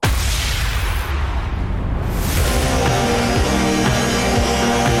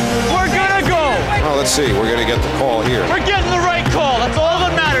see. We're going to get the call here. We're getting the right call. That's all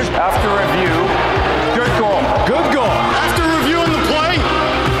that matters. After review, good goal. Good goal. After reviewing the play,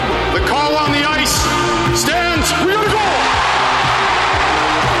 the call on the ice stands. We got a goal.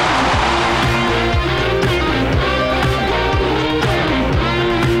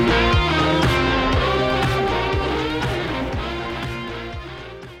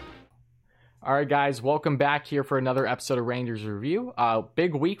 All right, guys, welcome back here for another episode of Rangers Review.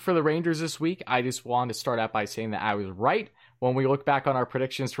 Big week for the Rangers this week. I just wanted to start out by saying that I was right. When we look back on our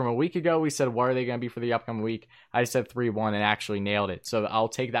predictions from a week ago, we said, what are they going to be for the upcoming week? I said 3-1 and actually nailed it. So I'll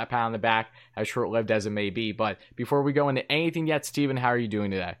take that pat on the back, as short-lived as it may be. But before we go into anything yet, Steven, how are you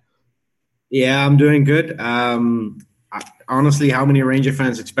doing today? Yeah, I'm doing good. Honestly, how many Ranger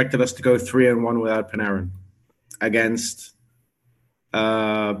fans expected us to go 3-1 without Panarin against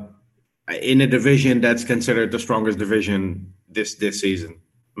in a division that's considered the strongest division this season?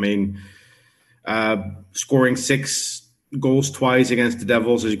 I mean, scoring 6 goals twice against the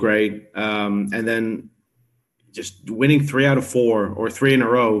Devils is great. And then just winning 3 out of 4 or 3 in a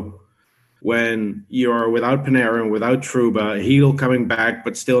row when you're without Panarin, without Trouba, Hedl coming back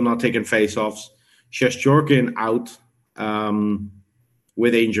but still not taking faceoffs, Shesterkin out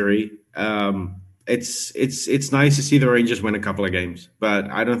with injury. It's nice to see the Rangers win a couple of games, but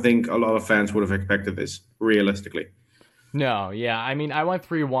I don't think a lot of fans would have expected this realistically. No, yeah. I mean, I went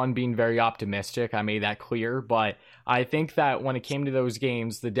 3-1 being very optimistic. I made that clear, but I think that when it came to those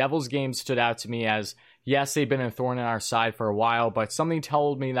games, the Devils game stood out to me as, yes, they've been a thorn in our side for a while, but something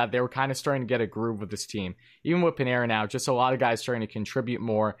told me that they were kind of starting to get a groove with this team. Even with Panarin out, just a lot of guys starting to contribute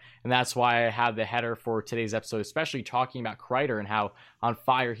more, and that's why I have the header for today's episode, especially talking about Kreider and how on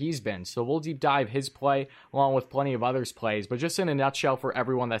fire he's been. So we'll deep dive his play along with plenty of others' plays, but just in a nutshell for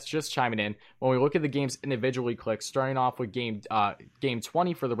everyone that's just chiming in, when we look at the games individually, starting off with game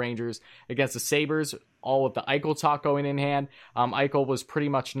 20 for the Rangers against the Sabres, all with the Eichel talk going in hand. Eichel was pretty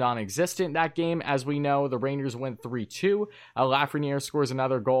much non-existent that game. As we know, the Rangers win 3-2. Lafreniere scores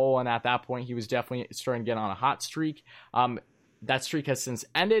another goal, and at that point, he was definitely starting to get on a hot streak. That streak has since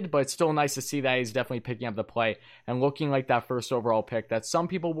ended, but it's still nice to see that he's definitely picking up the play and looking like that first overall pick that some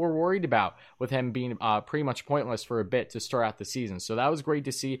people were worried about, with him being pretty much pointless for a bit to start out the season. So that was great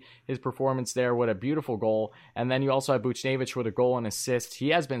to see his performance there with a beautiful goal. And then you also have Buchnevich with a goal and assist. He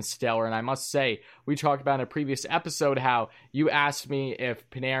has been stellar, and I must say, we talked about in a previous episode how you asked me if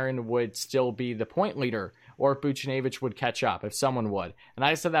Panarin would still be the point leader or if Buchnevich would catch up, if someone would. And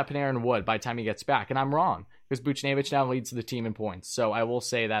I said that Panarin would by the time he gets back, and I'm wrong, because Buchnevich now leads the team in points. So I will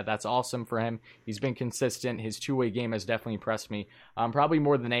say that that's awesome for him. He's been consistent. His two-way game has definitely impressed me, probably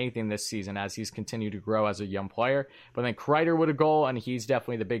more than anything this season as he's continued to grow as a young player. But then Kreider with a goal, and he's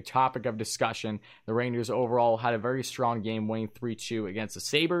definitely the big topic of discussion. The Rangers overall had a very strong game, winning 3-2 against the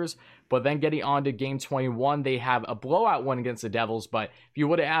Sabres. But then getting on to game 21, they have a blowout win against the Devils. But if you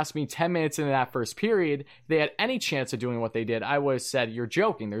would have asked me 10 minutes into that first period, they had any chance of doing what they did, I would have said, you're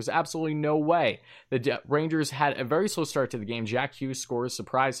joking. There's absolutely no way. The Rangers had a very slow start to the game. Jack Hughes scores,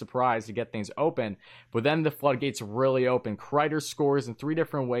 surprise, surprise, to get things open. But then the floodgates really open. Kreider scores in 3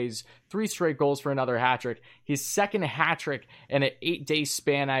 different ways, 3 straight goals for another hat trick. His second hat trick in an 8-day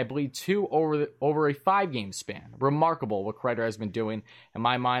span, I believe 2 over a 5-game span. Remarkable what Kreider has been doing. In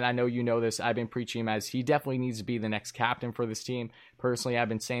my mind, I know you know this. I've been preaching him as he definitely needs to be the next captain for this team. Personally, I've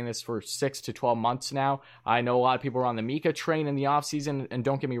been saying this for 6 to 12 months now. I know a lot of people are on the Mika train in the offseason, and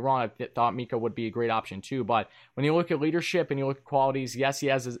don't get me wrong, I thought Mika would be a great option too. But when you look at leadership and you look at qualities, yes, he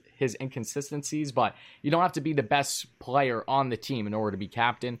has his inconsistencies, but you don't have to be the best player on the team in order to be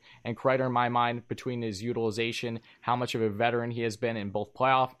captain. And Kreider, in my mind, between his utilization, how much of a veteran he has been in both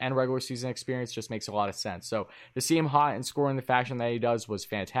playoff and regular season experience, just makes a lot of sense. So to see him hot and scoring the fashion that he does was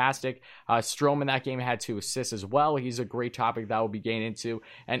fantastic. Strome in that game had 2 assists as well. He's a great topic that we'll be getting into.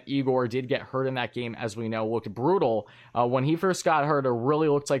 And Igor did get hurt in that game, as we know, looked brutal. When he first got hurt, it really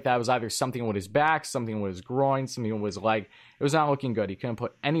looked like that was either something with his back, something with his groin, something with his leg. It was not looking good. He couldn't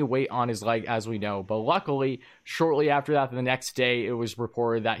put any weight on his leg, as we know. But luckily, shortly after that, the next day, it was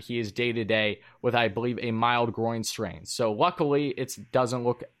reported that he is day-to-day with, I believe, a mild groin strain. So luckily, it doesn't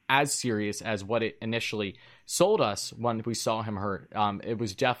look as serious as what it initially sold us when we saw him hurt. It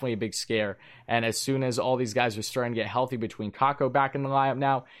was definitely a big scare. And as soon as all these guys are starting to get healthy, between Kakko back in the lineup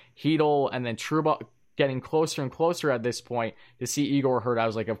now, Hedl, and then Trouba getting closer and closer at this point, to see Igor hurt, I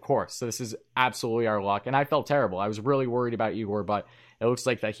was like, of course. So this is absolutely our luck. And I felt terrible. I was really worried about Igor, but it looks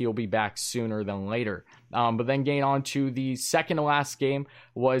like that he'll be back sooner than later. But then getting on to the second to last game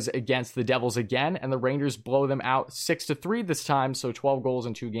was against the Devils again, and the Rangers blow them out 6-3 this time, so 12 goals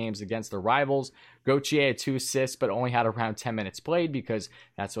in 2 games against their rivals. Gauthier had 2 assists, but only had around 10 minutes played because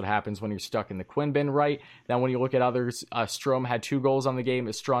that's what happens when you're stuck in the Quinn bin, right? Then when you look at others, Strome had 2 goals on the game,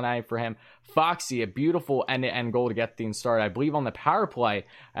 a strong night for him. Foxy, a beautiful end-to-end goal to get things started, I believe on the power play,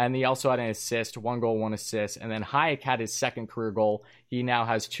 and he also had an assist, 1 goal, 1 assist, and then Hayek had his second career goal. He now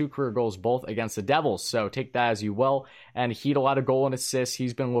has 2 career goals, both against the Devils, so take that as you will. And he had a lot of goal and assists.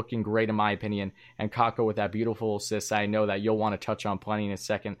 He's been looking great in my opinion. And Kakko with that beautiful assist, I know that you'll want to touch on plenty in a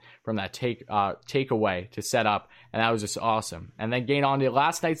second from that takeaway to set up, and that was just awesome. And then getting on to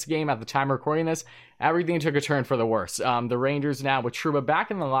last night's game at the time of recording this, everything took a turn for the worse. The Rangers now with Trouba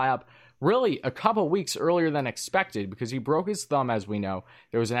back in the lineup, really a couple weeks earlier than expected because he broke his thumb, as we know.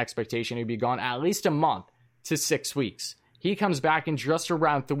 There was an expectation he'd be gone at least a month to 6 weeks. He comes back in just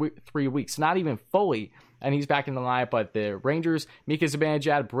around 3 weeks, not even fully, and he's back in the lineup. But the Rangers, Mika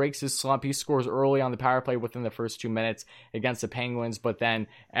Zibanejad breaks his slump. He scores early on the power play within the first 2 minutes against the Penguins, but then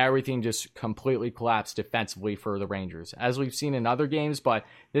everything just completely collapsed defensively for the Rangers, as we've seen in other games, but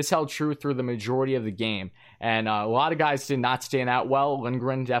this held true through the majority of the game. And a lot of guys did not stand out well.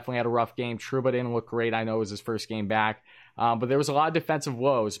 Lindgren definitely had a rough game. Trouba didn't look great. I know it was his first game back. But there was a lot of defensive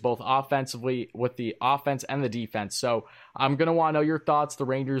woes, both offensively with the offense and the defense. So I'm going to want to know your thoughts. The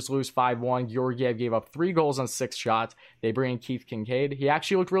Rangers lose 5-1. Georgiev gave up 3 goals on 6 shots. They bring in Keith Kincaid. He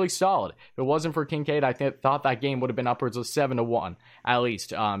actually looked really solid. If it wasn't for Kincaid, I thought that game would have been upwards of 7-1, at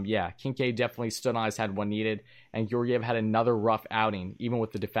least. Kincaid definitely stood on his head when needed. And Georgiev had another rough outing, even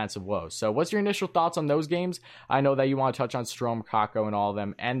with the defensive woes. So what's your initial thoughts on those games? I know that you want to touch on Strome, Kakko, and all of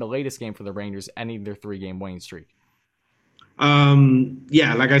them, and the latest game for the Rangers, ending their 3-game winning streak.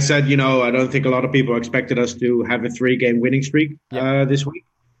 Like I said, I don't think a lot of people expected us to have a 3-game winning streak this week.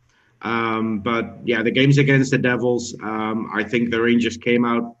 But the games against the Devils, I think the Rangers came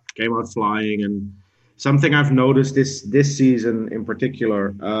out flying. And something I've noticed this season in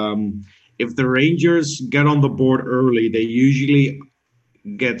particular, if the Rangers get on the board early, they usually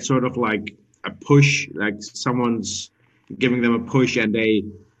get sort of like a push, like someone's giving them a push, and they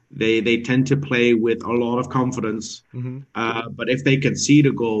tend to play with a lot of confidence. Mm-hmm. But if they concede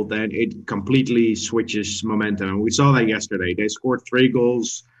a goal, then it completely switches momentum. And we saw that yesterday. They scored 3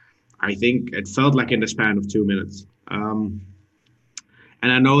 goals. I think it felt like in the span of 2 minutes. And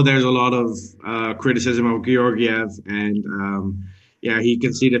I know there's a lot of criticism of Georgiev. And he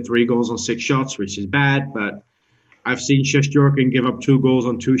conceded 3 goals on 6 shots, which is bad. But I've seen Shesterkin give up 2 goals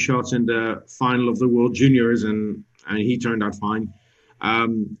on 2 shots in the final of the World Juniors, and he turned out fine.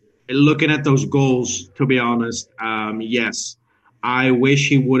 Looking at those goals, to be honest, yes, I wish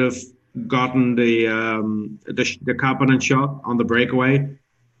he would have gotten the Kapanen shot on the breakaway.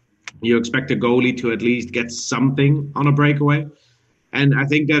 You expect a goalie to at least get something on a breakaway, and I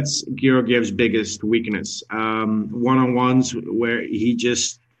think that's Georgiev's biggest weakness. One-on-ones where he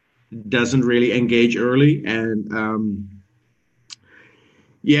just doesn't really engage early, and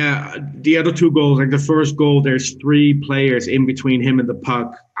the other 2 goals, like the first goal, there's 3 players in between him and the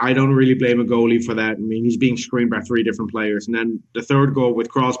puck. I don't really blame a goalie for that. I mean, he's being screened by 3 different players. And then the third goal with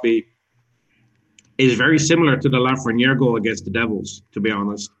Crosby is very similar to the Lafreniere goal against the Devils, to be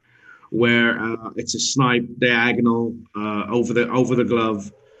honest, where it's a snipe diagonal over the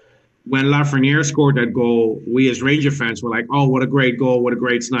glove. When Lafreniere scored that goal, we as Ranger fans were like, oh, what a great goal, what a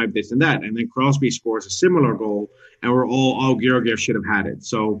great snipe, this and that. And then Crosby scores a similar goal, and we're all, oh, Georgiev should have had it.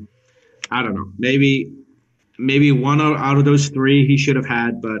 So, I don't know. Maybe one out of those 3 he should have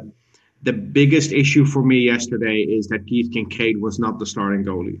had, but the biggest issue for me yesterday is that Keith Kincaid was not the starting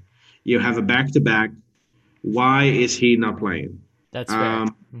goalie. You have a back-to-back. Why is he not playing? That's fair.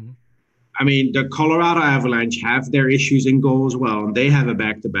 Mm-hmm. I mean, the Colorado Avalanche have their issues in goal as well, and they have a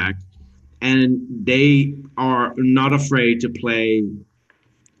back-to-back. And they are not afraid to play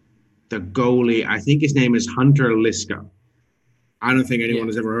the goalie. I think his name is Hunter Liska. I don't think anyone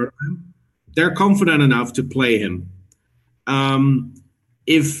has ever heard of him. They're confident enough to play him.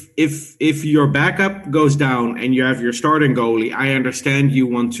 If your backup goes down and you have your starting goalie, I understand you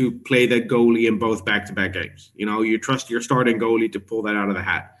want to play that goalie in both back-to-back games. You trust your starting goalie to pull that out of the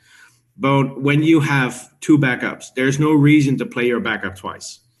hat. But when you have 2 backups, there's no reason to play your backup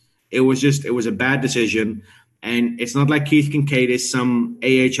twice. It was a bad decision. And it's not like Keith Kincaid is some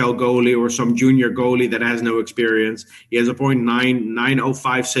AHL goalie or some junior goalie that has no experience. He has a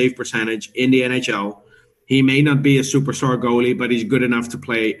 .905 save percentage in the NHL. He may not be a superstar goalie, but he's good enough to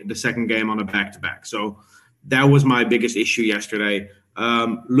play the second game on a back-to-back. So that was my biggest issue yesterday.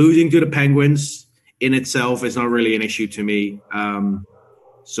 Losing to the Penguins in itself is not really an issue to me.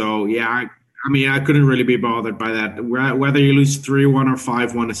 So, yeah, I mean, I couldn't really be bothered by that. Whether you lose 3-1 or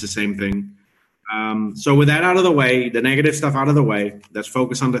 5-1, it's the same thing. So with that out of the way, the negative stuff out of the way, let's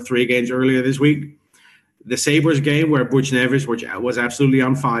focus on the 3 games earlier this week. The Sabres game where Buchnevich was absolutely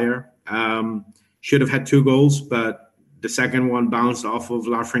on fire. Should have had 2 goals, but the second one bounced off of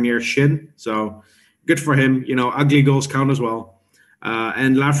Lafreniere's shin. So good for him. Ugly goals count as well.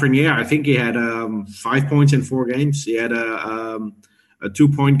 And Lafreniere, I think he had 5 points in 4 games. He had a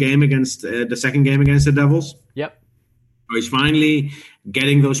 2-point game against the second game against the Devils. Yep. So he's finally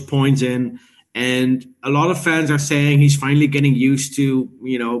getting those points in. And a lot of fans are saying he's finally getting used to,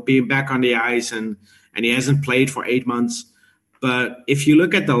 being back on the ice and he hasn't played for 8 months. But if you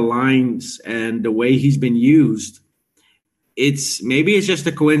look at the lines and the way he's been used, it's just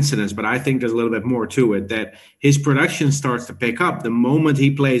a coincidence, but I think there's a little bit more to it, that his production starts to pick up the moment he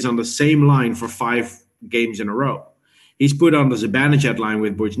plays on the same line for 5 games in a row. He's put on the Zibanejad line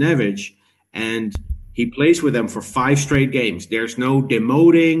with Buchnevich, and he plays with them for 5 straight games. There's no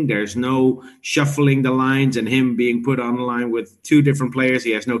demoting. There's no shuffling the lines and him being put on the line with 2 different players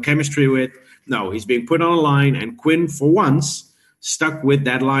he has no chemistry with. No, he's being put on a line, and Quinn, for once, stuck with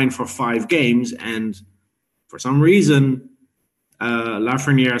that line for 5 games. And for some reason,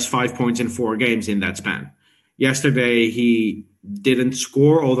 Lafreniere has 5 points in 4 games in that span. Yesterday, he didn't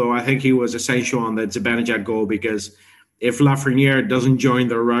score, although I think he was essential on the Zibanejad goal, because if Lafreniere doesn't join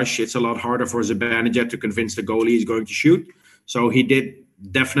the rush, it's a lot harder for Zibanejad to convince the goalie he's going to shoot. So he did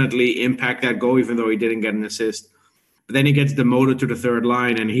definitely impact that goal, even though he didn't get an assist. But then he gets demoted to the 3rd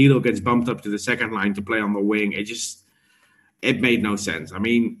line, and Hedl gets bumped up to the 2nd line to play on the wing. It made no sense. I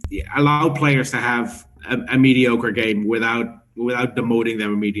mean, allow players to have a mediocre game without demoting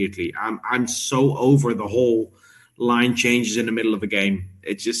them immediately. I'm so over the whole line changes in the middle of a game.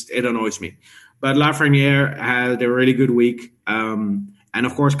 It annoys me. But Lafreniere had a really good week. And,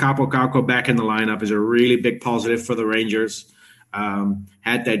 of course, Kaapo Kakko back in the lineup is a really big positive for the Rangers.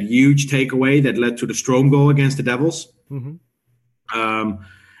 Had that huge takeaway that led to the Strome goal against the Devils. Mm-hmm.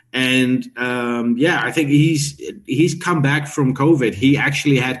 I think he's come back from COVID. He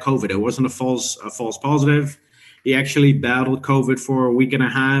actually had COVID. It wasn't a false positive. He actually battled COVID for a week and a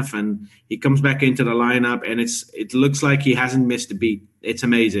half, and he comes back into the lineup, and it looks like he hasn't missed a beat. It's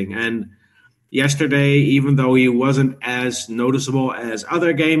amazing. And yesterday, even though he wasn't as noticeable as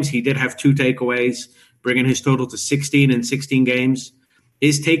other games, he did have 2 takeaways, bringing his total to 16 in 16 games.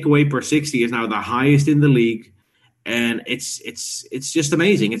 His takeaway per 60 is now the highest in the league, and it's just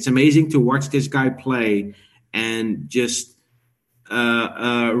amazing. It's amazing to watch this guy play and just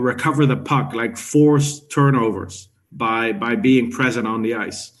recover the puck, like force turnovers by being present on the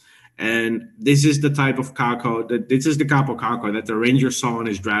ice. And this is the type of Kakko, this is the Kaapo Kakko that the Rangers saw in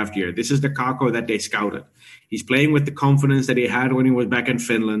his draft year. This is the Kakko that they scouted. He's playing with the confidence that he had when he was back in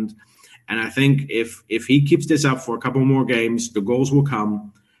Finland. And I think if he keeps this up for a couple more games, the goals will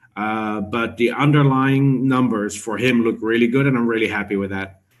come. But the underlying numbers for him look really good, and I'm really happy with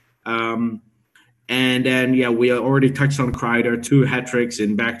that. And then, we already touched on Kreider, 2 hat-tricks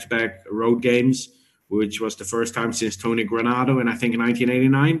in back-to-back road games, which was the first time since Tony Granato in, I think,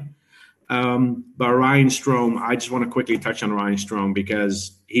 1989. But Ryan Strome, I just want to quickly touch on Ryan Strome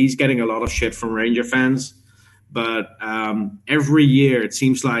because he's getting a lot of shit from Ranger fans. But every year it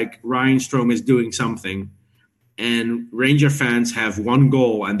seems like Ryan Strome is doing something. And Ranger fans have one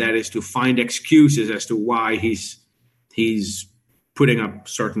goal, and that is to find excuses as to why he's putting up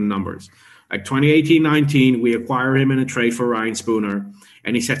certain numbers. Like 2018-19, we acquire him in a trade for Ryan Spooner,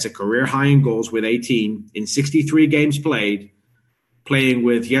 and he sets a career high in goals with 18 in 63 games playing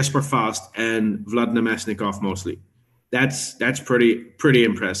with Jesper Fast and Vlad Nemesnikov mostly. That's pretty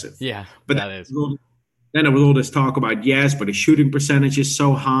impressive. Yeah, but that is. Then there was all this talk about, but his shooting percentage is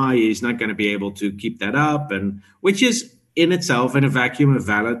so high, he's not going to be able to keep that up, and which is in itself in a vacuum a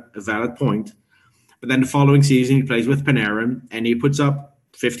valid point. But then the following season, he plays with Panarin, and he puts up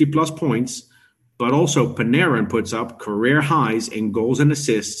 50-plus points, but also Panarin puts up career highs in goals and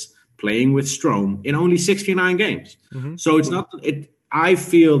assists playing with Strome in only 69 games. Mm-hmm. So it's not – I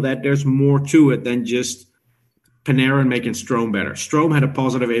feel that there's more to it than just Panarin making Strome better. Strome had a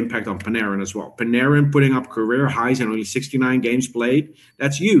positive impact on Panarin as well. Panarin putting up career highs in only 69 games played,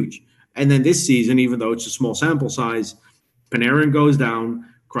 that's huge. And then this season, even though it's a small sample size, Panarin goes down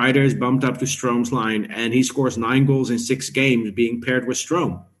 – Kreider is bumped up to Strome's line, and he scores 9 goals in 6 games being paired with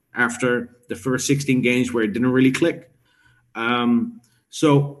Strome after the first 16 games where it didn't really click.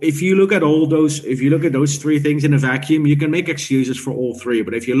 So if you look at those 3 things in a vacuum, you can make excuses for all 3.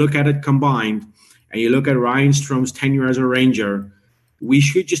 But if you look at it combined and you look at Ryan Strome's tenure as a Ranger, we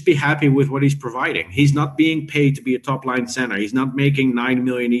should just be happy with what he's providing. He's not being paid to be a top line center. He's not making $9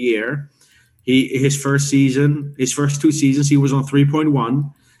 million a year. His first two seasons, he was on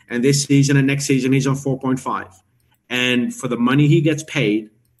 3.1, and this season and next season he's on 4.5. And for the money he gets paid,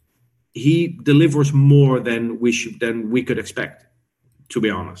 he delivers more than we could expect, to be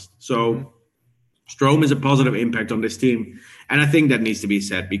honest. So Strome is a positive impact on this team, and I think that needs to be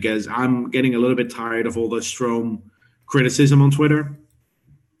said because I'm getting a little bit tired of all the Strome criticism on Twitter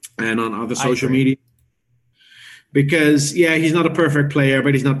and on other social media. Because, yeah, he's not a perfect player,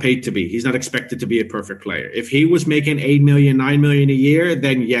 but he's not paid to be. He's not expected to be a perfect player. If he was making $8 million, $9 million a year,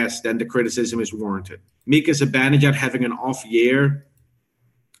 then yes, then the criticism is warranted. Mika Zibanejad having an off year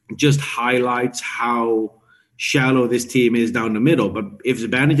just highlights how shallow this team is down the middle. But if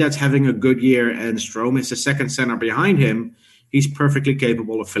Zibanejad's having a good year and Strome is the second center behind him, he's perfectly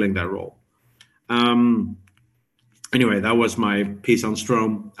capable of filling that role. Anyway, that was my piece on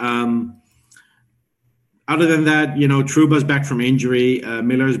Strome. Other than that, Trouba's back from injury.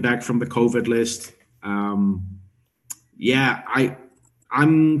 Miller's back from the COVID list.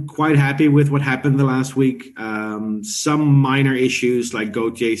 I'm quite happy with what happened the last week. Some minor issues like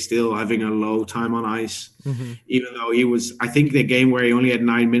Gauthier still having a low time on ice, even though he was, I think the game where he only had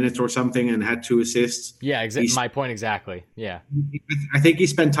 9 minutes or something and had 2 assists. Yeah, my point exactly. Yeah. I think he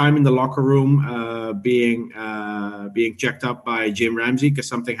spent time in the locker room being checked up by Jim Ramsey because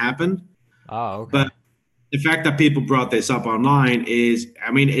something happened. Oh, okay. But the fact that people brought this up online is,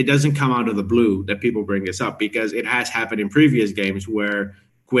 it doesn't come out of the blue that people bring this up because it has happened in previous games where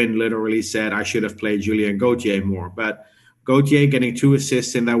Quinn literally said, I should have played Julien Gauthier more. But Gauthier getting 2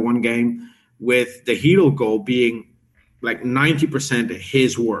 assists in that one game with the Hedl goal being like 90%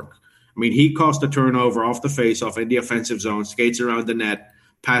 his work. He caused a turnover off the faceoff in the offensive zone, skates around the net,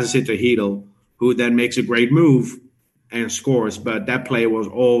 passes it to Hedl, who then makes a great move and scores, but that play was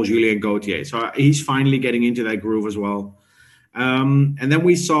all Julien Gauthier. So he's finally getting into that groove as well. And then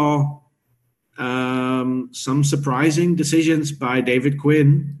we saw some surprising decisions by David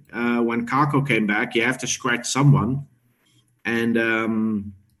Quinn. When Kakko came back, you have to scratch someone.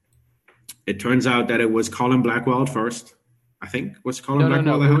 And it turns out that it was Colin Blackwell at first. I think was Colin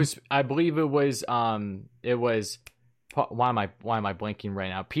Blackwell. No. I believe it was why am I blanking right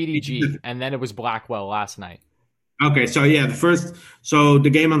now? PDG, and then it was Blackwell last night. Okay, so yeah, the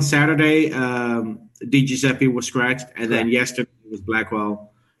game on Saturday, Di Giuseppe was scratched, and then yesterday was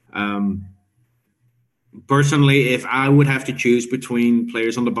Blackwell. Personally, if I would have to choose between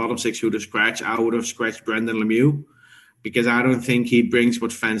players on the bottom six who to scratch, I would have scratched Brendan Lemieux because I don't think he brings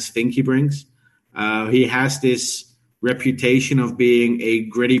what fans think he brings. He has this reputation of being a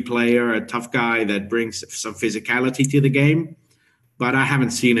gritty player, a tough guy that brings some physicality to the game. But I haven't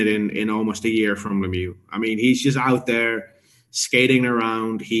seen it in almost a year from Lemieux. He's just out there skating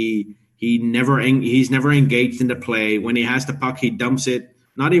around. He's never engaged in the play. When he has the puck, he dumps it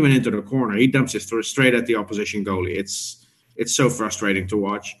not even into the corner. He dumps it straight at the opposition goalie. It's so frustrating to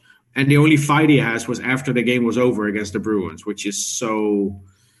watch. And the only fight he has was after the game was over against the Bruins, which is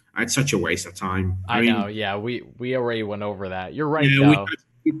it's such a waste of time. I know. Yeah, we already went over that. You're right, though.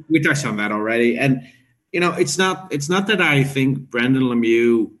 We touched on that already, and. It's not that I think Brendan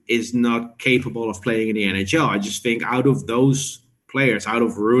Lemieux is not capable of playing in the NHL. I just think out of those players, out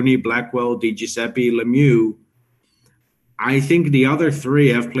of Rooney, Blackwell, Di Giuseppe, Lemieux, I think the other 3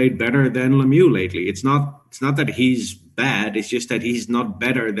 have played better than Lemieux lately. It's not that he's bad. It's just that he's not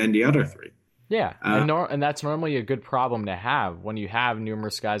better than the other 3. Yeah, and that's normally a good problem to have when you have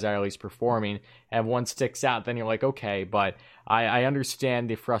numerous guys that are at least performing and one sticks out, then you're like, okay, but I understand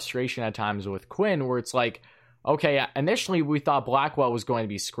the frustration at times with Quinn where it's like, okay, initially we thought Blackwell was going to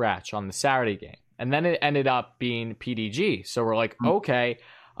be scratched on the Saturday game, and then it ended up being PDG. So we're like, okay,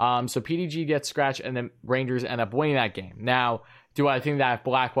 so PDG gets scratched and then Rangers end up winning that game. Now, do I think that if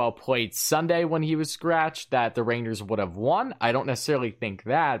Blackwell played Sunday when he was scratched that the Rangers would have won? I don't necessarily think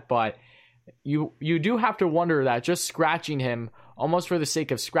that, but you do have to wonder that just scratching him almost for the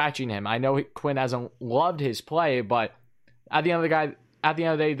sake of scratching him. I know Quinn hasn't loved his play, but at the end of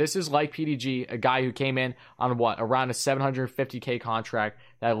the day, this is like PDG, a guy who came in on around a $750K contract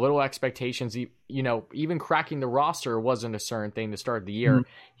that had little expectations. Even cracking the roster wasn't a certain thing to start the year.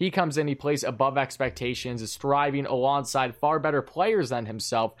 He comes in, he plays above expectations, is thriving alongside far better players than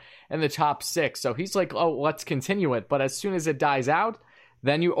himself in the top 6. So he's like, oh, let's continue it. But as soon as it dies out,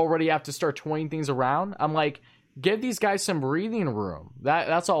 then you already have to start toying things around. I'm like, give these guys some breathing room.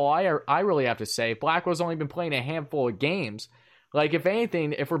 That's all I really have to say. Blackwell's only been playing a handful of games. Like, if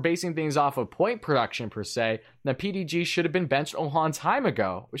anything, if we're basing things off of point production per se, then PDG should have been benched a long time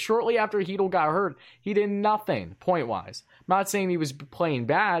ago. Shortly after Heedle got hurt, he did nothing point-wise. I'm not saying he was playing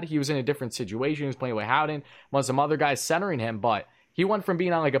bad. He was in a different situation. He was playing with Howden, was some other guys centering him, but he went from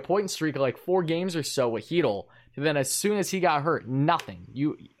being on like a point streak of like 4 games or so with Heedle, and then as soon as he got hurt, nothing.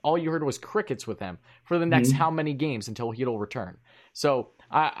 All you heard was crickets with him for the next how many games until Heedle returned. So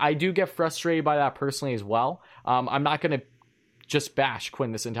I do get frustrated by that personally as well. I'm not going to just bash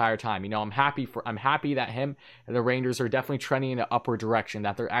Quinn this entire time. I'm happy that him and the Rangers are definitely trending in an upward direction,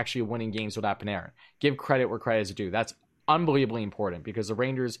 that they're actually winning games without Panarin. Give credit where credit is due. That's unbelievably important because the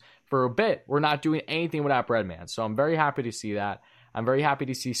Rangers, for a bit, were not doing anything without Breadman. So I'm very happy to see that. I'm very happy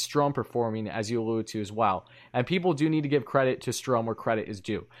to see Strome performing, as you alluded to as well. And people do need to give credit to Strome where credit is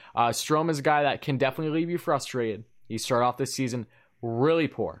due. Strome is a guy that can definitely leave you frustrated. He started off this season really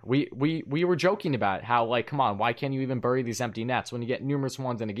poor. We were joking about how, like, come on, why can't you even bury these empty nets when you get numerous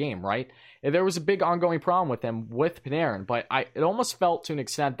ones in a game, right? And there was a big ongoing problem with him with Panarin, but it almost felt to an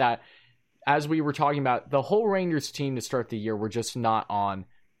extent that, as we were talking about, the whole Rangers team to start the year were just not on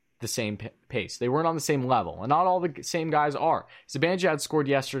the same pace. They weren't on the same level, and not all the same guys are. Zibanejad scored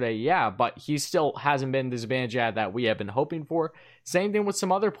yesterday, yeah, but he still hasn't been the Zibanejad that we have been hoping for. Same thing with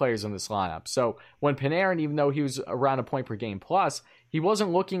some other players in this lineup. So when Panarin, even though he was around a point per game plus, he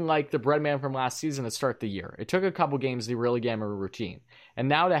wasn't looking like the Breadman from last season to start the year. It took a couple games to really get him a routine. And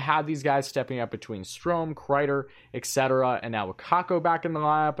now to have these guys stepping up between Strome, Kreider, etc., and now with Kakko back in the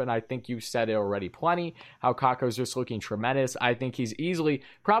lineup, and I think you said it already plenty, how Kakko's just looking tremendous. I think he's easily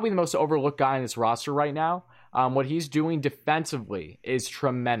probably the most overlooked guy in this roster right now. What he's doing defensively is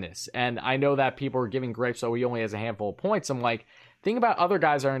tremendous. And I know that people are giving grapes, so he only has a handful of points. I'm like, think about other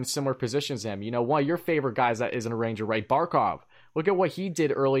guys that are in similar positions to him. One of your favorite guys that isn't a Ranger, right? Barkov. Look at what he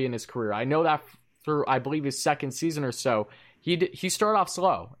did early in his career. I know that through, I believe, his second season or so, he started off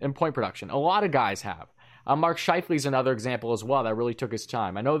slow in point production. A lot of guys have. Mark Scheifele's another example as well that really took his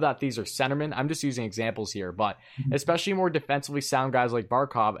time. I know that these are centermen. I'm just using examples here, but especially more defensively sound guys like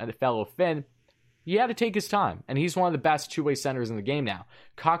Barkov and the fellow Finn, he had to take his time, and he's one of the best two-way centers in the game now.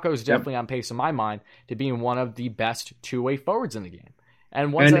 Kakko's definitely on pace in my mind to being one of the best two-way forwards in the game.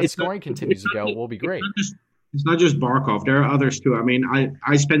 And once that scoring continues to go, we'll be great. It's not just Barkov. There are others too. I mean,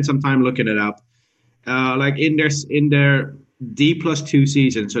 I spent some time looking it up. Like in their D+2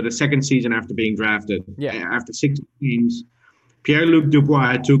 season, so the second season after being drafted, after 16 games, Pierre-Luc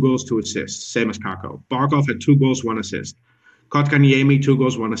Dubois had 2 goals, 2 assists, same as Kakko. Barkov had 2 goals, 1 assist. Kotkaniemi, 2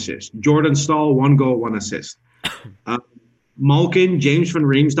 goals, 1 assist. Jordan Staal, 1 goal, 1 assist. Malkin, James van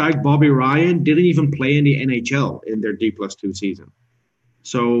Riemsdyk, Bobby Ryan didn't even play in the NHL in their D+2 season.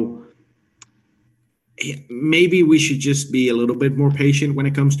 So maybe we should just be a little bit more patient when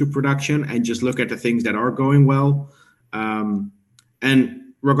it comes to production and just look at the things that are going well.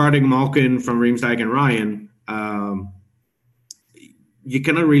 And regarding Malkin, Van Riemsdyk, and Ryan, you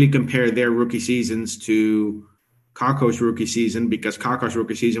cannot really compare their rookie seasons to Kakko's rookie season because Kakko's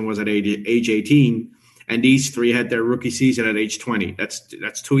rookie season was at age 18, and these three had their rookie season at age 20.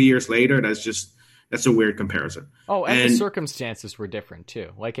 That's 2 years later. That's a weird comparison. Oh, and the circumstances were different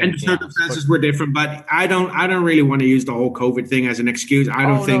too. The circumstances were different, but I don't really want to use the whole COVID thing as an excuse. No.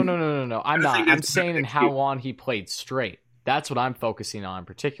 I'm not. I'm saying in how long he played straight. That's what I'm focusing on in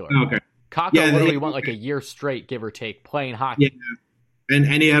particular. Okay. Kakko literally went like a year straight, give or take, playing hockey. Yeah.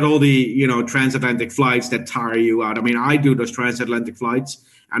 And he had all the, transatlantic flights that tire you out. I mean, I do those transatlantic flights,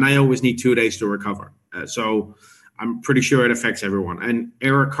 and I always need 2 days to recover. So I'm pretty sure it affects everyone. And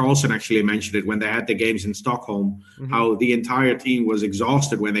Erik Karlsson actually mentioned it when they had the games in Stockholm, how the entire team was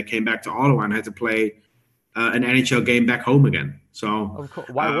exhausted when they came back to Ottawa and had to play an NHL game back home again. So of course,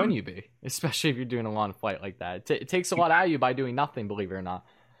 why wouldn't you be? Especially if you're doing a long flight like that. It takes a lot out of you by doing nothing, believe it or not.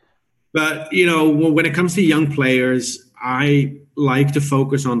 But, when it comes to young players, I like to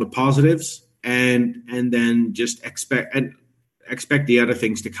focus on the positives and then just expect the other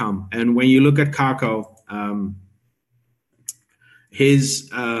things to come. And when you look at Kakko, his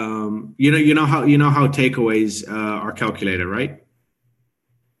you know how takeaways are calculated, right?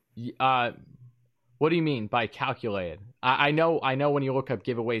 What do you mean by calculated? I know when you look up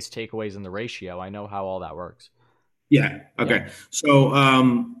giveaways, takeaways, and the ratio, I know how all that works. Yeah. Okay. Yeah.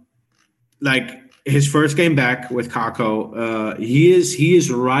 So like his first game back with Kakko, he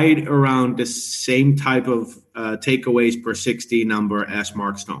is right around the same type of takeaways per 60 number as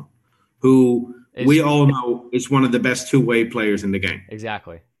Mark Stone, who we all know is one of the best two-way players in the game.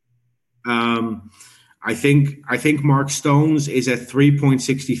 Exactly. I think Mark Stone's is at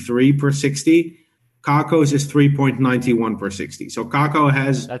 3.63 per 60. Kakko's is 3.91 per 60. So Kakko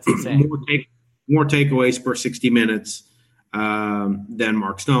has that's insane. more takeaways per 60 minutes than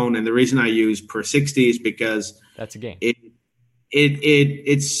Mark Stone. And the reason I use per 60 is because that's a game.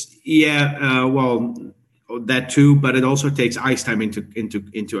 It's well, that too, but it also takes ice time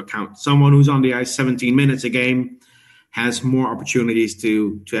into account. Someone who's on the ice 17 minutes a game has more opportunities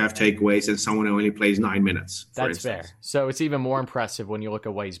to have takeaways than someone who only plays 9 minutes. That's fair. So it's even more impressive when you look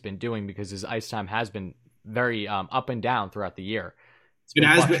at what he's been doing, because his ice time has been very up and down throughout the year. It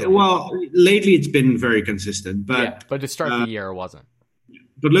has been, well, lately it's been very consistent, but to start the year it wasn't.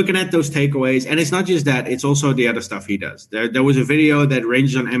 But looking at those takeaways, and it's not just that, it's also the other stuff he does. There was a video that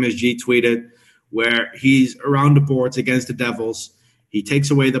Rangers on MSG tweeted where he's around the boards against the Devils. He takes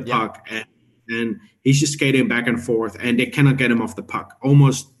away the puck, and he's just skating back and forth, and they cannot get him off the puck,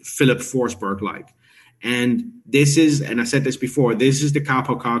 almost Philip Forsberg-like. And this is, and I said this before, this is the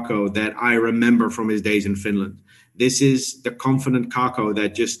Kaapo Kakko that I remember from his days in Finland. This is the confident Kakko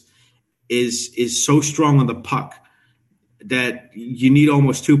that just is so strong on the puck that you need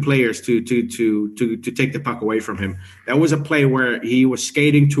almost two players to take the puck away from him. That was a play where he was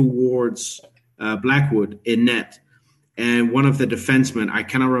skating towards Blackwood in net, and one of the defensemen, I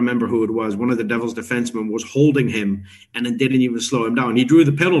cannot remember who it was, one of the Devils defensemen was holding him and it didn't even slow him down. He drew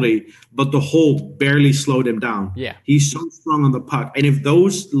the penalty, but the hold barely slowed him down. Yeah. He's so strong on the puck. And if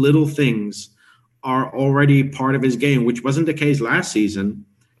those little things are already part of his game, which wasn't the case last season,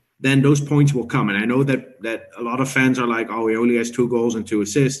 then those points will come. And I know that a lot of fans are like, oh, he only has 2 goals and 2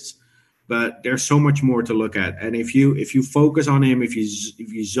 assists. But there's so much more to look at. And if you focus on him, if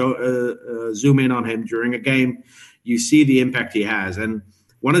you zoom in on him during a game, you see the impact he has. And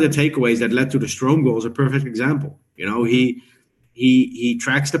one of the takeaways that led to the Strome goal is a perfect example. You know, he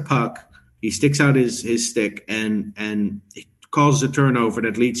tracks the puck, he sticks out his stick, and it causes a turnover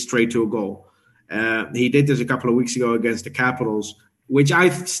that leads straight to a goal. He did this a couple of weeks ago against the Capitals, which I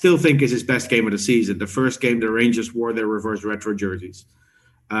still think is his best game of the season. The first game the Rangers wore their reverse retro jerseys.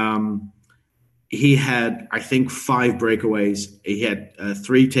 He had, I think, 5 breakaways. He had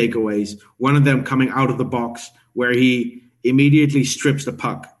 3 takeaways, one of them coming out of the box where he immediately strips the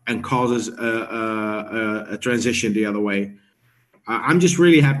puck and causes a transition the other way. I'm just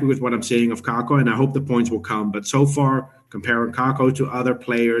really happy with what I'm seeing of Kakko, and I hope the points will come. But so far, comparing Kakko to other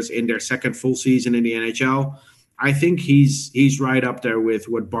players in their second full season in the NHL, I think he's right up there with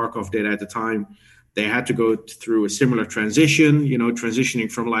what Barkov did at the time. They had to go through a similar transition,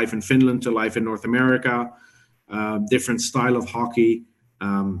 transitioning from life in Finland to life in North America, different style of hockey.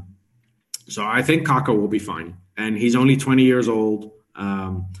 So I think Kakko will be fine. And he's only 20 years old.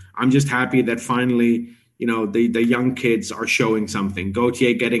 I'm just happy that finally, the young kids are showing something.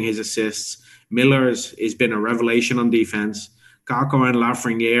 Gauthier getting his assists. Miller's has been a revelation on defense. Kakko and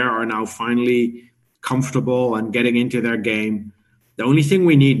Lafreniere are now finally comfortable and getting into their game. The only thing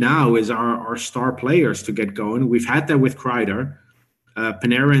we need now is our star players to get going. We've had that with Kreider.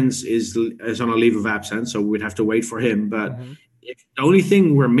 Panarin's is on a leave of absence, so we'd have to wait for him. But the only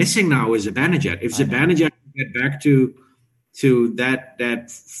thing we're missing now is Zibanejad. If Zibanejad can get back to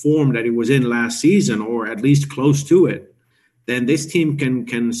that form that he was in last season, or at least close to it, then this team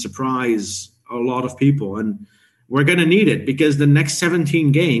can surprise a lot of people. And we're going to need it, because the next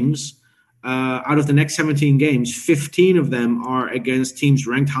 17 games, out of the next 17 games, 15 of them are against teams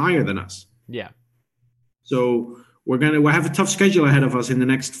ranked higher than us. Yeah. So we'll have a tough schedule ahead of us in the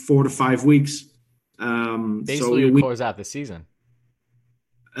next 4 to 5 weeks. Basically, we close out the season.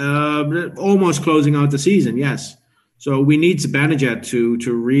 Almost closing out the season, yes. So we need Zibanejad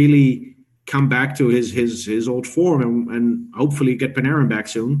to really come back to his old form and hopefully get Panarin back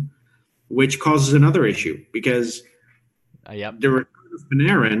soon, which causes another issue, because the return of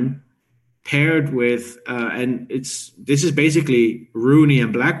Panarin paired with this is basically Rooney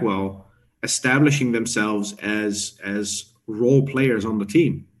and Blackwell establishing themselves as role players on the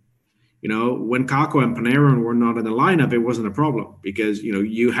team. When Kakko and Panarin were not in the lineup, it wasn't a problem, because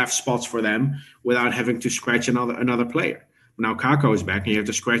you have spots for them without having to scratch another player. Now Kakko is back, and you have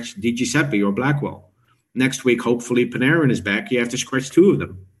to scratch Di Giuseppe or Blackwell. Next week, hopefully Panarin is back. You have to scratch 2 of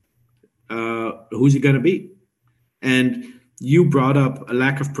them. Who's it going to be? And you brought up a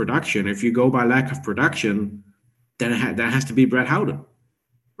lack of production. If you go by lack of production, then that has to be Brett Howden,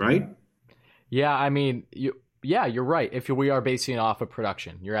 right? Yeah, I mean, you're right. If we are basing it off of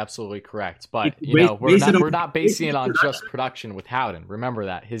production, you're absolutely correct. But we're not basing it on just production with Howden. Remember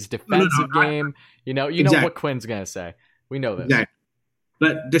that his defensive game. Know what Quinn's gonna say. We know this. Exactly.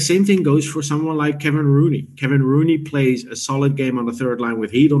 But the same thing goes for someone like Kevin Rooney. Kevin Rooney plays a solid game on the third line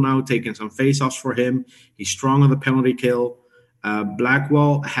with Hedel now, taking some faceoffs for him. He's strong on the penalty kill.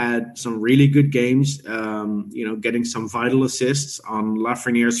 Blackwell had some really good games, getting some vital assists on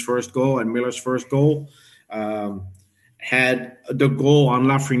Lafreniere's first goal and Miller's first goal. had the goal on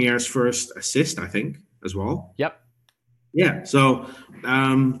Lafreniere's first assist, I think, as well. Yep. Yeah. So,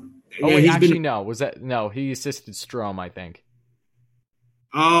 he assisted Strome, I think.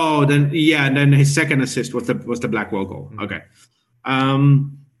 Oh, then his second assist was the Blackwell goal. Mm-hmm. Okay.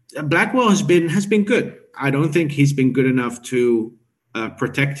 Blackwell has been good. I don't think he's been good enough to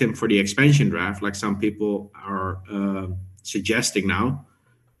protect him for the expansion draft, like some people are suggesting now,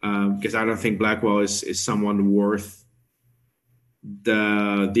 because I don't think Blackwell is someone worth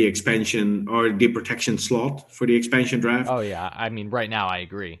the expansion or the protection slot for the expansion draft. Oh yeah, I mean, right now I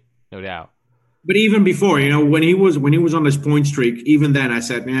agree, no doubt. But even before, when he was on this point streak, even then I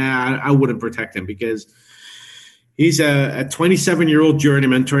said, I wouldn't protect him because he's a 27-year-old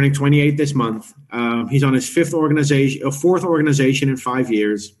journeyman turning 28 this month. He's on his fourth organization in 5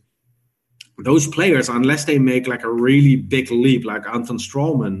 years. Those players, unless they make like a really big leap, like Anton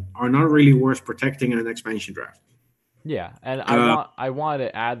Strollman, are not really worth protecting in an expansion draft. Yeah, and I want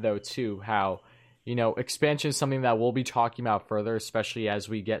to add though too how expansion is something that we'll be talking about further, especially as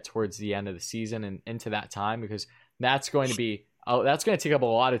we get towards the end of the season and into that time, because that's going to take up a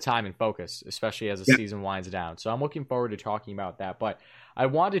lot of time and focus, especially as the season winds down. So I'm looking forward to talking about that. But I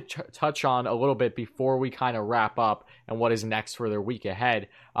wanted to touch on a little bit before we kind of wrap up and what is next for their week ahead.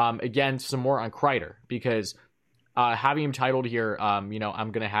 Again, some more on Kreider, because having him titled here, I'm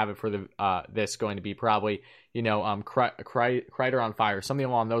going to have it for this going to be probably, Kreider on fire, something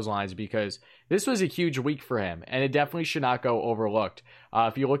along those lines, because this was a huge week for him, and it definitely should not go overlooked.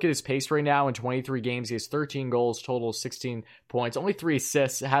 If you look at his pace right now in 23 games, he has 13 goals, total 16 points, only 3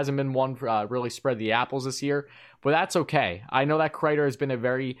 assists. It hasn't been one really spread the apples this year, but that's okay. I know that Kreider has been a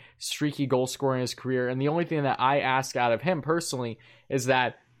very streaky goal scorer in his career, and the only thing that I ask out of him personally is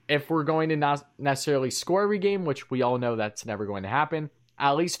that if we're going to not necessarily score every game, which we all know that's never going to happen,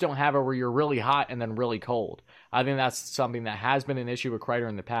 at least don't have it where you're really hot and then really cold. I think that's something that has been an issue with Kreider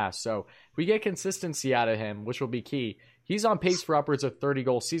in the past. So if we get consistency out of him, which will be key, he's on pace for upwards of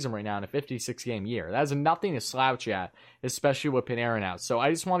 30-goal season right now in a 56-game year. That is nothing to slouch at, especially with Panarin out. So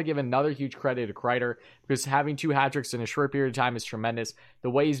I just want to give another huge credit to Kreider, because having 2 hat-tricks in a short period of time is tremendous. The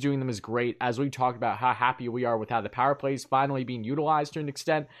way he's doing them is great. As we talked about how happy we are with how the power play is finally being utilized to an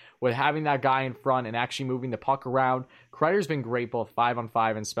extent, with having that guy in front and actually moving the puck around. Kreider's been great both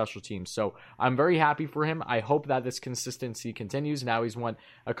 5-on-5 and special teams. So I'm very happy for him. I hope that this consistency continues. Now he's won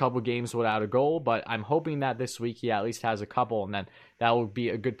a couple games without a goal, but I'm hoping that this week he at least has a couple, and then that will be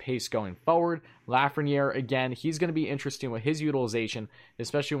a good pace going forward. Lafreniere, again, he's going to be interesting with his utilization,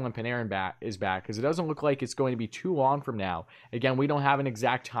 especially when Panarin is back, because it doesn't look like it's going to be too long from now. Again, we don't have an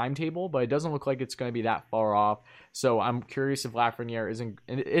exact timetable, but it doesn't look like it's going to be that far off. So I'm curious if Lafreniere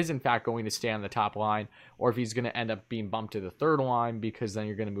is in fact going to stay on the top line, or if he's going to end up being bumped to the third line, because then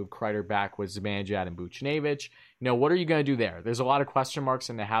you're going to move Kreider back with Zibanejad and Buchnevich. What are you going to do there? There's a lot of question marks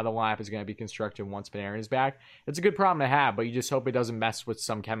into how the lineup is going to be constructed once Panarin is back. It's a good problem to have, but you just hope it doesn't mess with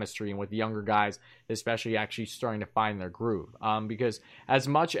some chemistry and with the younger guys, especially actually starting to find their groove. Because as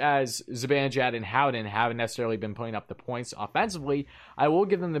much as Zibanejad and Howden haven't necessarily been putting up the points offensively, I will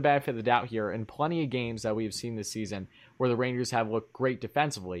give them the benefit of the doubt here in plenty of games that we've seen this season where the Rangers have looked great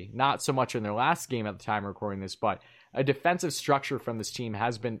defensively. Not so much in their last game at the time of recording this, but a defensive structure from this team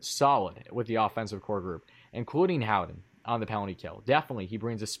has been solid with the offensive core group, including Howden on the penalty kill. Definitely, he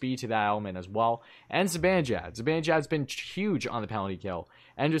brings a speed to that element as well. And Zibanejad. Zibanejad's been huge on the penalty kill.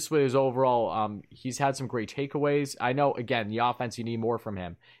 And just with his overall, he's had some great takeaways. I know, again, the offense, you need more from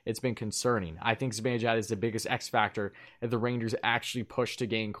him. It's been concerning. I think Zibanejad is the biggest X factor if the Rangers actually push to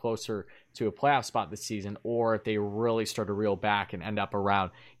gain closer to a playoff spot this season, or if they really start to reel back and end up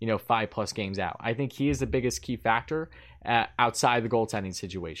around, 5+ games out. I think he is the biggest key factor outside the goaltending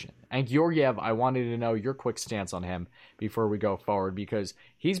situation. And Georgiev, I wanted to know your quick stance on him before we go forward, because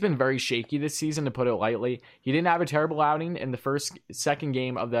he's been very shaky this season, to put it lightly. He didn't have a terrible outing in the second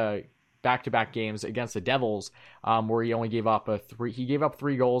game of the back-to-back games against the Devils, where he only gave up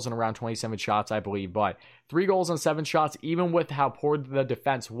 3 goals and around 27 shots, I believe, but 3 goals and 7 shots, even with how poor the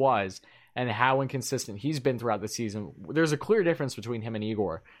defense was and how inconsistent he's been throughout the season. There's a clear difference between him and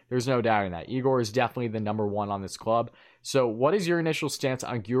Igor. There's no doubt in that. Igor is definitely the number 1 on this club. So what is your initial stance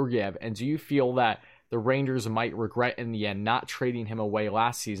on Georgiev, and do you feel that the Rangers might regret in the end not trading him away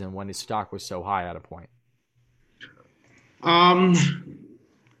last season when his stock was so high at a point?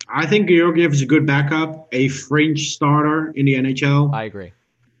 I think Georgiev is a good backup, a fringe starter in the NHL. I agree.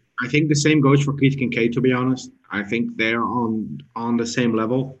 I think the same goes for Keith Kincaid, to be honest. I think they're on the same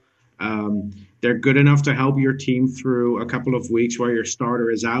level. They're good enough to help your team through a couple of weeks where your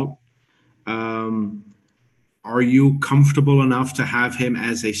starter is out. Are you comfortable enough to have him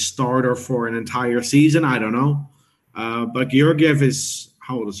as a starter for an entire season? I don't know. But Georgiev is,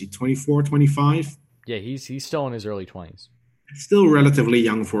 how old is he? 24, 25? Yeah, he's still in his early 20s. Still relatively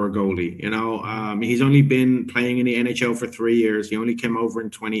young for a goalie. He's only been playing in the NHL for 3 years. He only came over in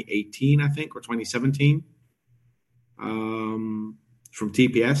 2018, I think, or 2017 from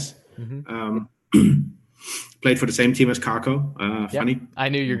TPS. Played for the same team as Kako. Funny. I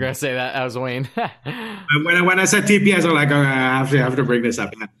knew you were going to say that. That was Wayne. when I said TPS, I'm like, oh, I have to bring this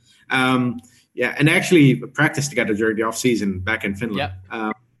up. And actually practiced together during the offseason back in Finland.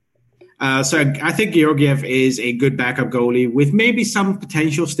 Yep. So I think Georgiev is a good backup goalie with maybe some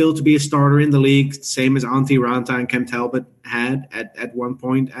potential still to be a starter in the league, same as Antti Ranta and Cam Talbot had at one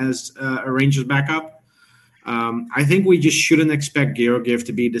point as a Rangers backup. I think we just shouldn't expect Georgiev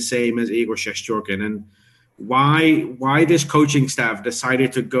to be the same as Igor Shesterkin. And why this coaching staff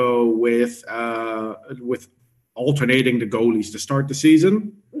decided to go with alternating the goalies to start the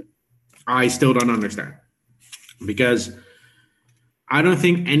season, I still don't understand. Because I don't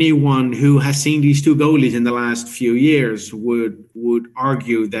think anyone who has seen these two goalies in the last few years would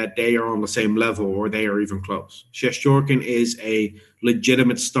argue that they are on the same level or they are even close. Shesterkin is a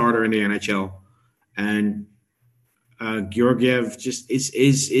legitimate starter in the NHL, and Georgiev just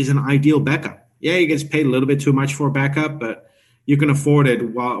is an ideal backup. Yeah, he gets paid a little bit too much for a backup, but you can afford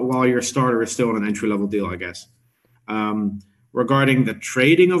it while your starter is still on an entry-level deal, I guess. Regarding the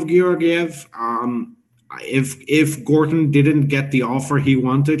trading of Georgiev, if Gorton didn't get the offer he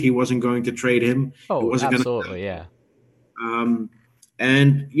wanted, he wasn't going to trade him. Oh, absolutely, yeah.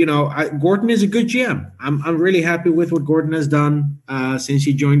 Gorton is a good GM. I'm really happy with what Gorton has done since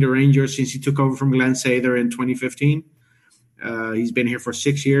he joined the Rangers, since he took over from Glenn Sather in 2015. He's been here for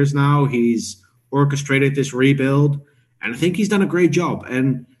 6 years now. He's orchestrated this rebuild, and I think he's done a great job.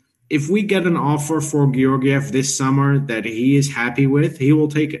 And if we get an offer for Georgiev this summer that he is happy with, he will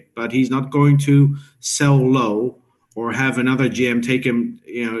take it. But he's not going to sell low or have another GM take him,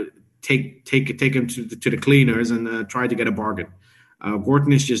 take him to the cleaners and try to get a bargain.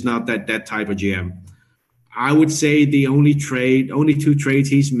 Gorton is just not that type of GM. I would say the only two trades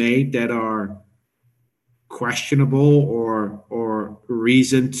he's made that are questionable or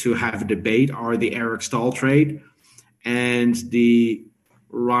reason to have a debate are the Eric Stahl trade and the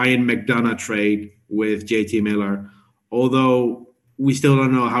Ryan McDonough trade with JT Miller, although we still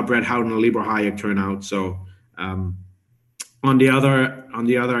don't know how Brett Howden and Libor Hayek turn out. So on the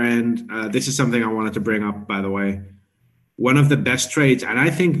other end, this is something I wanted to bring up, by the way. One of the best trades, and I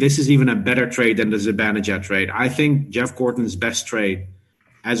think this is even a better trade than the Zibanejad trade. I think Jeff Gorton's best trade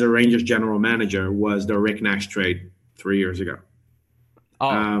as a Rangers general manager was the Rick Nash trade 3 years ago.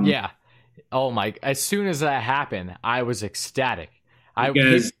 Oh, yeah. Oh, my. As soon as that happened, I was ecstatic. A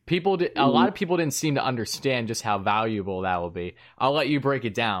lot of people didn't seem to understand just how valuable that will be. I'll let you break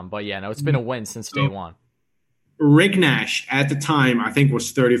it down, but yeah, no, it's been a win since day one. Rick Nash at the time, I think,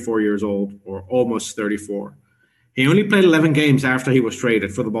 was 34 years old or almost 34. He only played 11 games after he was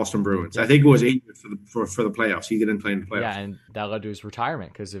traded for the Boston Bruins. I think it was injured for the playoffs. He didn't play in the playoffs. Yeah, and that led to his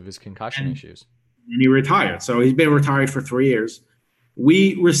retirement because of his concussion issues. And he retired. So he's been retired for 3 years.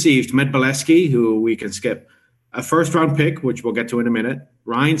 We received Matt Bolesky, who we can skip, a first-round pick, which we'll get to in a minute,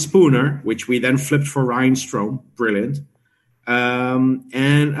 Ryan Spooner, which we then flipped for Ryan Strome, brilliant,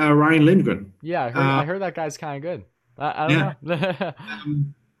 and Ryan Lindgren. Yeah, I heard that guy's kind of good. I don't know.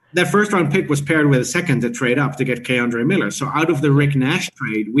 That first-round pick was paired with a second to trade up to get K'Andre Miller. So out of the Rick Nash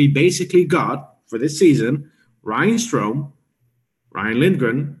trade, we basically got, for this season, Ryan Strome, Ryan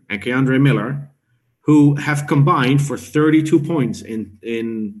Lindgren, and K'Andre Miller, who have combined for 32 points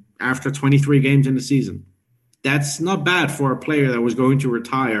in after 23 games in the season. That's not bad for a player that was going to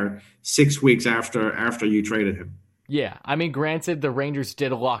retire 6 weeks after you traded him. Yeah, I mean, granted, the Rangers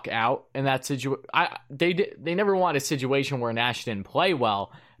did luck out in that situation. They never wanted a situation where Nash didn't play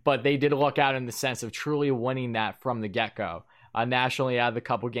well, but they did luck out in the sense of truly winning that from the get-go. Nash only had the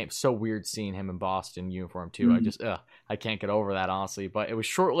couple games. So weird seeing him in Boston uniform, too. Mm-hmm. I can't get over that, honestly. But it was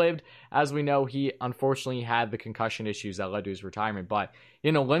short-lived. As we know, he unfortunately had the concussion issues that led to his retirement. But,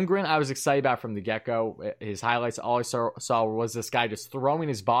 Lindgren, I was excited about from the get-go. His highlights, all I saw was this guy just throwing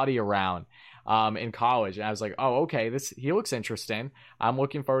his body around in college. And I was like, oh, okay, he looks interesting. I'm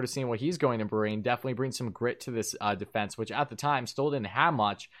looking forward to seeing what he's going to bring. Definitely bring some grit to this defense, which at the time still didn't have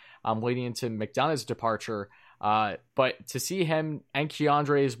much leading into McDonough's departure. But to see him and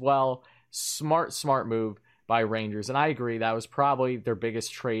K'Andre as well, smart move by Rangers. And I agree, that was probably their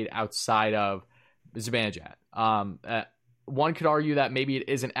biggest trade outside of Zibanejad. One could argue that maybe it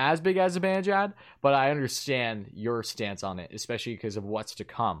isn't as big as Zibanejad, but I understand your stance on it, especially because of what's to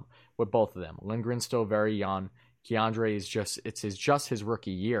come with both of them. Lindgren's still very young. Keandre is just his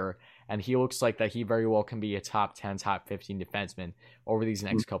rookie year, and he looks like that he very well can be a top 10, top 15 defenseman over these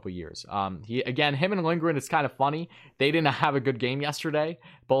next couple of years. Him and Lindgren, it's kind of funny. They didn't have a good game yesterday.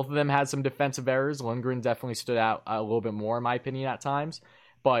 Both of them had some defensive errors. Lindgren definitely stood out a little bit more, in my opinion, at times.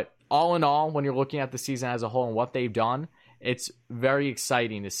 But all in all, when you're looking at the season as a whole and what they've done, it's very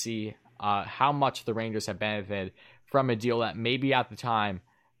exciting to see how much the Rangers have benefited from a deal that maybe at the time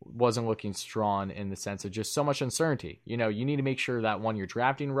wasn't looking strong, in the sense of just so much uncertainty. You need to make sure that, one, you're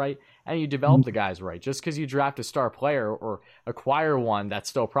drafting right and you develop the guys right. Just because you draft a star player or acquire one that's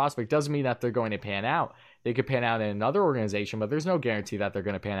still a prospect doesn't mean that they're going to pan out. They could pan out in another organization, but there's no guarantee that they're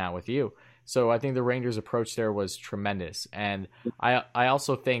going to pan out with you. So I think the Rangers' approach there was tremendous. And I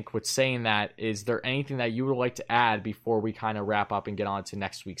also think, with saying that, is there anything that you would like to add before we kind of wrap up and get on to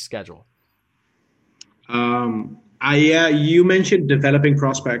next week's schedule? You mentioned developing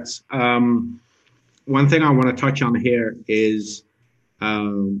prospects. One thing I want to touch on here is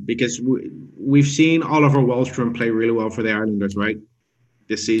because we've seen Oliver Wahlstrom play really well for the Islanders, right?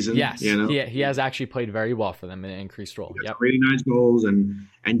 This season. Yes, he has actually played very well for them in an increased role. Yep. Really nice goals. And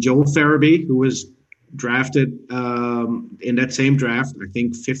Joel Farabee, who was drafted in that same draft, I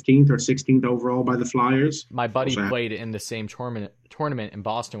think 15th or 16th overall by the Flyers. My buddy played in the same tournament in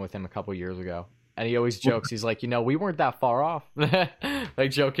Boston with him a couple years ago. And he always jokes. He's like, we weren't that far off.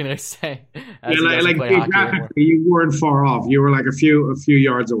 Like jokingly saying, geographically, you weren't far off. You were like a few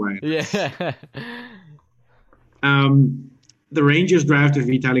yards away. Yeah. The Rangers drafted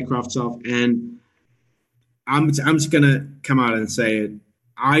Vitaly Kravtsov, and I'm just gonna come out and say it.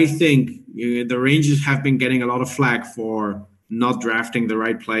 I think the Rangers have been getting a lot of flack for not drafting the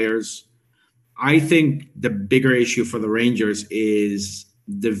right players. I think the bigger issue for the Rangers is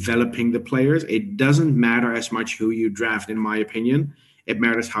developing the players. It doesn't matter as much who you draft, in my opinion. It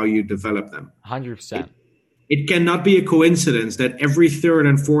matters how you develop them. 100%. It cannot be a coincidence that every third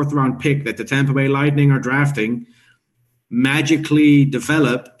and fourth round pick that the Tampa Bay Lightning are drafting magically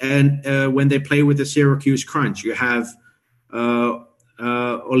develop, and when they play with the Syracuse Crunch, you have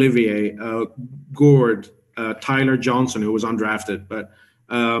Olivier, Gourde, Tyler Johnson, who was undrafted, but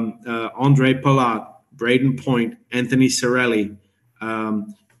Andre Palat, Braden Point, Anthony Cirelli.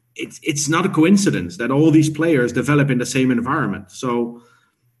 It's not a coincidence that all these players develop in the same environment. So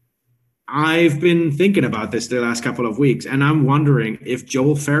I've been thinking about this the last couple of weeks, and I'm wondering if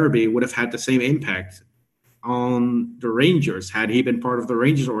Joel Farabee would have had the same impact on the Rangers had he been part of the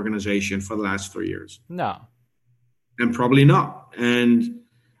Rangers organization for the last 3 years. No. And probably not. And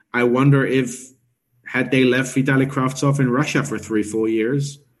I wonder if, had they left Vitaly Kravtsov in Russia for 3 full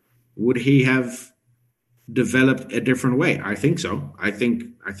years, would he have developed a different way? I think so. I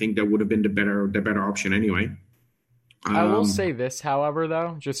think that would have been the better option anyway. I will say this, however,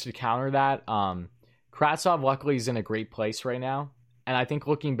 though, just to counter that, Kravtsov luckily is in a great place right now. And I think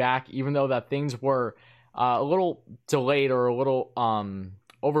looking back, even though that things were a little delayed or a little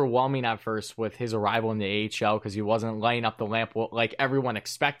overwhelming at first with his arrival in the AHL, because he wasn't lighting up the lamp like everyone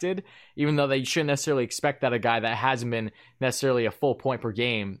expected, even though they shouldn't necessarily expect that a guy that hasn't been necessarily a full point per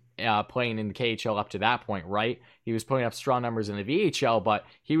game playing in the KHL up to that point, right? He was putting up strong numbers in the VHL, but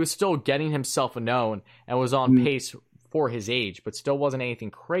he was still getting himself known and was on pace for his age, but still wasn't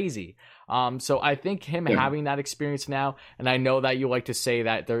anything crazy. So I think him having that experience now, and I know that you like to say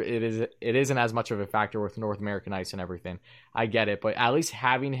that it isn't as much of a factor with North American ice and everything. I get it, but at least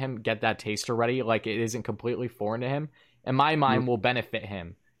having him get that taste already, like it isn't completely foreign to him, in my mind will benefit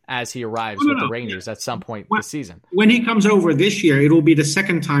him as he arrives with the Rangers at some point this season. When he comes over this year, it will be the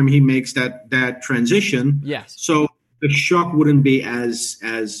second time he makes that transition. Yes. So the shock wouldn't be as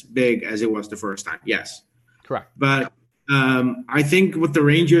big as it was the first time. Yes. Correct. But I think what the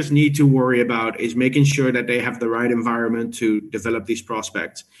Rangers need to worry about is making sure that they have the right environment to develop these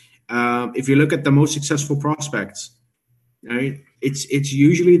prospects. If you look at the most successful prospects, right, it's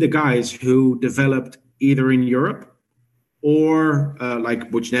usually the guys who developed either in Europe or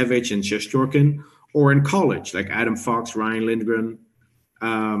like Buchnevich and Shesterkin, or in college, like Adam Fox, Ryan Lindgren,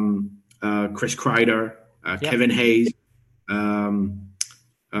 Chris Kreider, Kevin Hayes,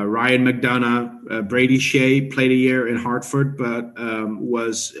 Ryan McDonough, Brady Shea played a year in Hartford, but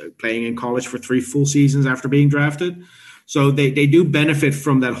was playing in college for 3 full seasons after being drafted. So they do benefit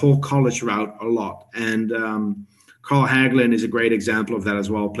from that whole college route a lot. And Carl Hagelin is a great example of that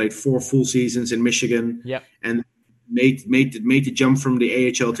as well. Played 4 full seasons in Michigan, and made the jump from the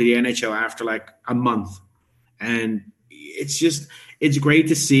AHL to the NHL after like a month. And it's great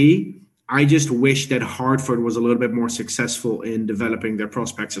to see. I just wish that Hartford was a little bit more successful in developing their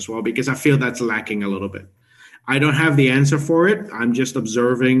prospects as well, because I feel that's lacking a little bit. I don't have the answer for it. I'm just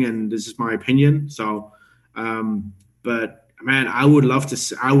observing, and this is my opinion. So But man, I would love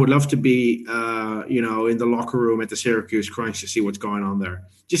to. I would love to be, in the locker room at the Syracuse Crunch to see what's going on there,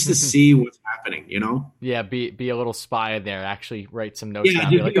 just to see what's happening. Yeah, be a little spy there. Actually, write some notes down.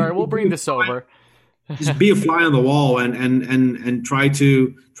 Be like, all right, we'll bring this over. Just be a fly on the wall and try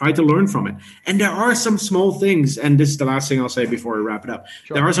to learn from it. And there are some small things, and this is the last thing I'll say before we wrap it up.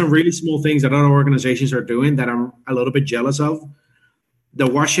 Sure. There are some really small things that other organizations are doing that I'm a little bit jealous of. The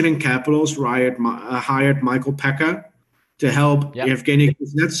Washington Capitals hired Michael Pekka to help Evgeny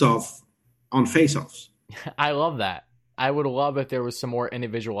Kuznetsov on faceoffs. I love that. I would love if there was some more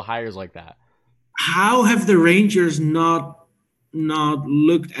individual hires like that. How have the Rangers not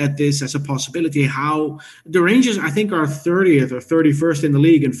looked at this as a possibility? How the Rangers, I think, are 30th or 31st in the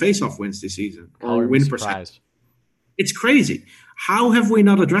league in faceoff wins this season, or win percentage. It's crazy. How have we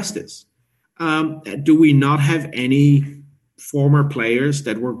not addressed this? Do we not have any former players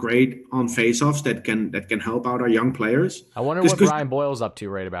that were great on faceoffs that can help out our young players? I wonder what Brian Boyle's up to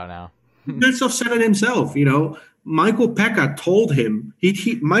right about now. Kuznetsov said it himself. Michael Pekka told him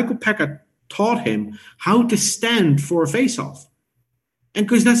Michael Pekka taught him how to stand for a faceoff. And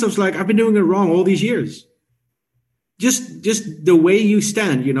Kuznetsov's like, I've been doing it wrong all these years. Just the way you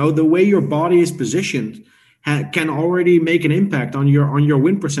stand, the way your body is positioned can already make an impact on your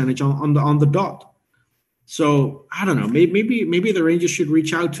win percentage on the dot. So I don't know. Maybe the Rangers should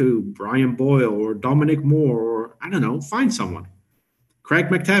reach out to Brian Boyle or Dominic Moore, or I don't know, find someone. Craig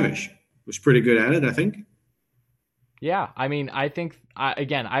McTavish was pretty good at it, I think. Yeah, I mean, I think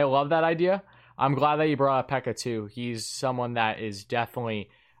I love that idea. I'm glad that you brought up Pekka too. He's someone that is definitely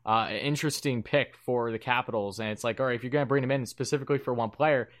an interesting pick for the Capitals. And it's like, all right, if you're going to bring him in specifically for one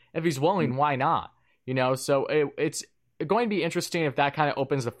player, if he's willing, why not? So it's going to be interesting if that kind of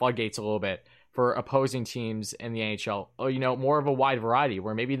opens the floodgates a little bit for opposing teams in the NHL. More of a wide variety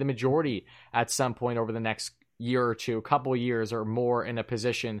where maybe the majority at some point over the next year or two, couple of years or more, in a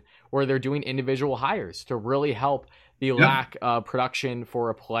position where they're doing individual hires to really help the lack of production for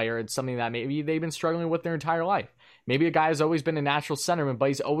a player. It's something that maybe they've been struggling with their entire life. Maybe a guy has always been a natural centerman, but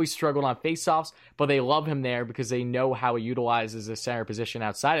he's always struggled on faceoffs, but they love him there because they know how he utilizes the center position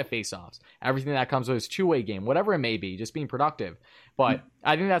outside of faceoffs. Everything that comes with his two-way game, whatever it may be, just being productive. But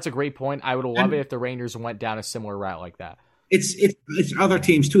I think that's a great point. I would love it if the Rangers went down a similar route like that. It's other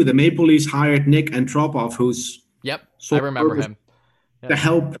teams too. The Maple Leafs hired Nick Antropov, who's I remember him. To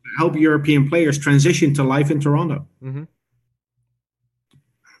help European players transition to life in Toronto. Mm-hmm.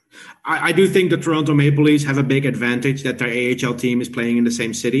 I do think the Toronto Maple Leafs have a big advantage that their AHL team is playing in the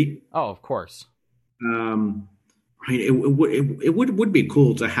same city. Oh, of course. It would be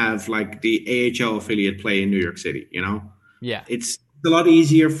cool to have like the AHL affiliate play in New York City. Yeah, it's a lot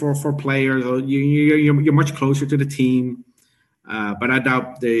easier for players. You're much closer to the team. But I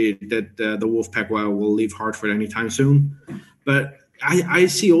doubt that the Wolfpack will leave Hartford anytime soon. But I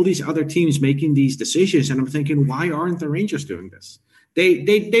see all these other teams making these decisions, and I'm thinking, why aren't the Rangers doing this?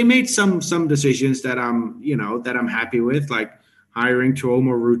 They made some decisions that I'm happy with, like hiring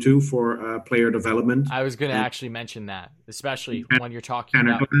Tuomo Ruutu for player development. I was going to actually mention that, especially when you're talking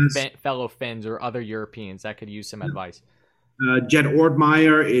about fellow Finns or other Europeans that could use some advice. Jed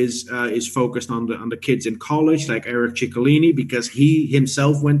Ortmeyer is focused on the kids in college, like Eric Ciccolini, because he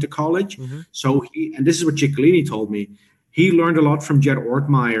himself went to college. Mm-hmm. So and this is what Ciccolini told me. He learned a lot from Jed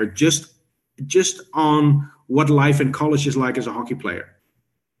Ortmeyer just on what life in college is like as a hockey player.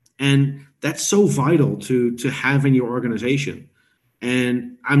 And that's so vital to have in your organization.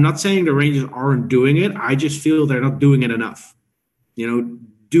 And I'm not saying the Rangers aren't doing it. I just feel they're not doing it enough.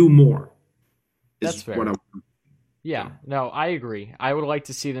 Do more. That's fair. Yeah, no, I agree. I would like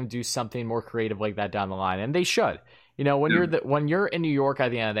to see them do something more creative like that down the line, and they should. When you're in New York at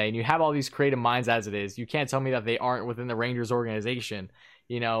the end of the day, and you have all these creative minds as it is, you can't tell me that they aren't within the Rangers organization.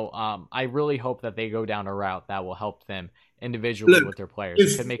 I really hope that they go down a route that will help them individually with their players.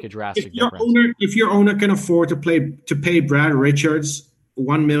 It could make a drastic difference. If your owner can afford to pay Brad Richards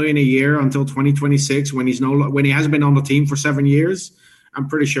 $1 million a year until 2026, when he hasn't been on the team for 7 years, I'm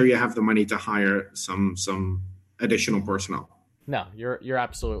pretty sure you have the money to hire some additional personnel. No, you're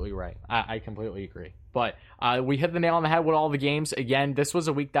absolutely right. I completely agree. But we hit the nail on the head with all the games. Again, this was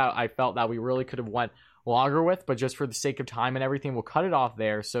a week that I felt that we really could have went longer with, but just for the sake of time and everything, we'll cut it off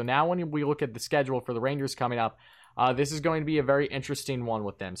there. So now when we look at the schedule for the Rangers coming up, this is going to be a very interesting one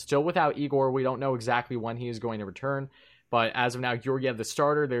with them. Still without Igor, we don't know exactly when he is going to return. But as of now, Georgiev, the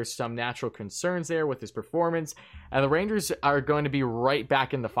starter, there's some natural concerns there with his performance. And the Rangers are going to be right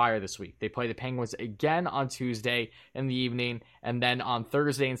back in the fire this week. They play the Penguins again on Tuesday in the evening. And then on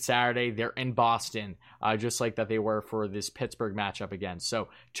Thursday and Saturday, they're in Boston, just like that they were for this Pittsburgh matchup again. So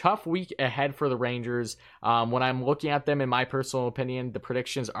tough week ahead for the Rangers. When I'm looking at them, in my personal opinion, the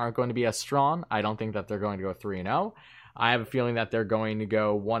predictions aren't going to be as strong. I don't think that they're going to go 3-0. I have a feeling that they're going to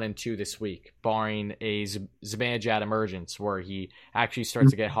go 1-2 this week, barring a Zibanejad emergence where he actually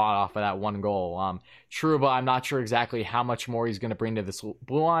starts to get hot off of that one goal. Trouba, I'm not sure exactly how much more he's going to bring to this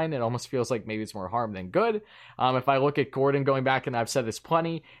blue line. It almost feels like maybe it's more harm than good. If I look at Gordon going back, and I've said this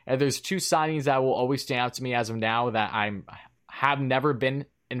plenty, and there's two signings that will always stand out to me as of now that I have never been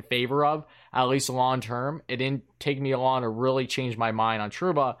in favor of, at least long term. It didn't take me long to really change my mind on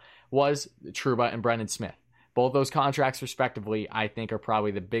Trouba, was Trouba and Brendan Smith. Both those contracts, respectively, I think are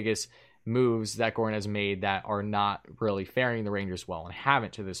probably the biggest moves that Gordon has made that are not really faring the Rangers well and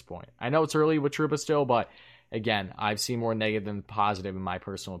haven't to this point. I know it's early with Trouba still, but again, I've seen more negative than positive in my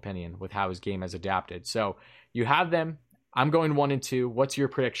personal opinion with how his game has adapted. So you have them. I'm going 1-2. What's your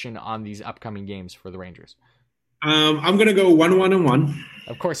prediction on these upcoming games for the Rangers? I'm going to go 1-1-1.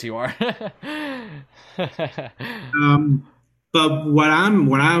 Of course you are. But what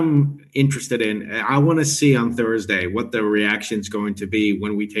I'm interested in, I want to see on Thursday what the reaction is going to be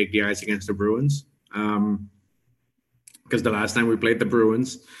when we take the ice against the Bruins. Because the last time we played the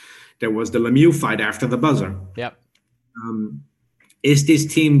Bruins, there was the Lemieux fight after the buzzer. Yep. Is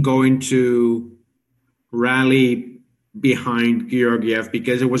this team going to rally behind Georgiev?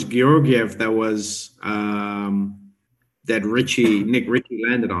 Because it was Georgiev that was that Nick Ritchie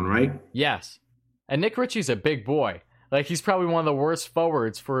landed on, right? Yes. And Nick Ritchie's a big boy. Like, he's probably one of the worst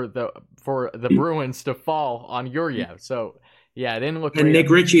forwards for the Bruins to fall on Georgiev. So, yeah, it didn't look great. And Nick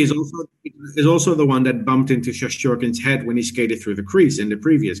Ritchie is also the one that bumped into Shesterkin's head when he skated through the crease in the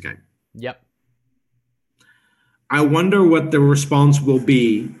previous game. Yep. I wonder what the response will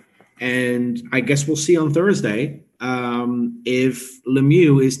be, and I guess we'll see on Thursday if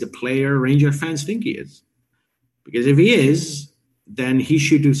Lemieux is the player Ranger fans think he is. Because if he is, then he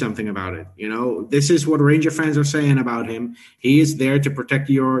should do something about it. You know, this is what Ranger fans are saying about him. He is there to protect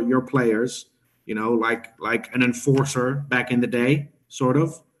your players, you know, like an enforcer back in the day, sort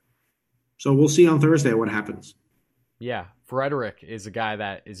of. So we'll see on Thursday what happens. Yeah, Frederic is a guy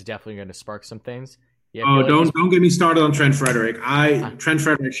that is definitely going to spark some things. Yeah, don't get me started on Trent Frederic. Trent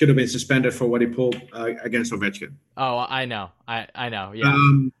Frederic should have been suspended for what he pulled against Ovechkin. Oh, I know. I know. Yeah.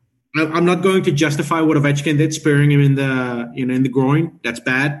 I'm not going to justify what Ovechkin did, spearing him in the groin. That's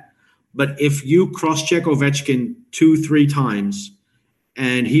bad. But if you cross-check Ovechkin 2-3 times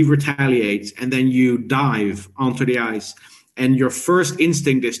and he retaliates and then you dive onto the ice and your first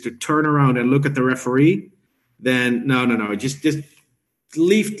instinct is to turn around and look at the referee, then no. Just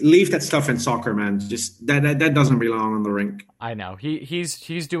leave that stuff in soccer, man. Just that doesn't belong on the rink. I know.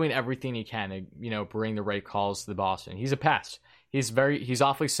 He's doing everything he can to, you know, bring the right calls to the Boston. He's a pest. He's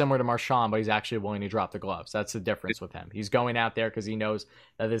awfully similar to Marchand, but he's actually willing to drop the gloves. That's the difference with him. He's going out there because he knows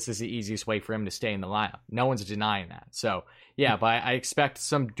that this is the easiest way for him to stay in the lineup. No one's denying that. So, yeah, but I expect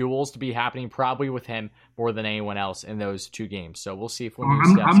some duels to be happening probably with him more than anyone else in those two games. So we'll see if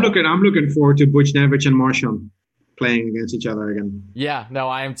I'm looking forward to Buchnevich and Marchand playing against each other again. Yeah, no,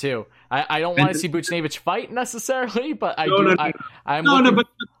 I am too. I don't want to see Buchnevich fight necessarily, but I'm but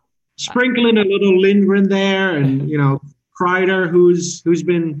sprinkling a little Lindgren there, and you know, Kreider, who's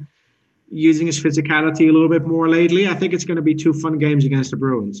been using his physicality a little bit more lately. I think it's going to be two fun games against the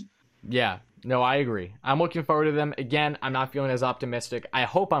Bruins. Yeah, no, I agree. I'm looking forward to them. Again, I'm not feeling as optimistic. I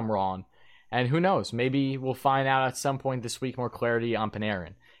hope I'm wrong. And who knows? Maybe we'll find out at some point this week more clarity on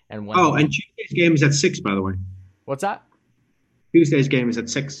Panarin. And Tuesday's game is at 6, by the way. What's that? Tuesday's game is at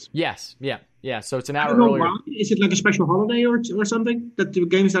 6. Yes, yeah. So it's an hour earlier. Why. Is it like a special holiday or something that the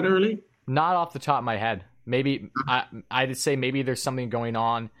game's that early? Not off the top of my head. Maybe I'd say maybe there's something going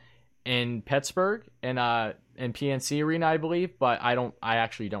on in Pittsburgh in PNC Arena, I believe, but I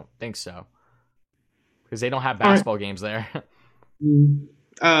actually don't think so because they don't have basketball games there. No,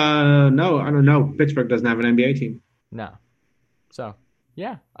 I don't know. Pittsburgh doesn't have an NBA team. No, so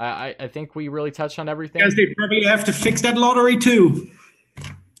yeah, I think we really touched on everything. Because they probably have to fix that lottery too.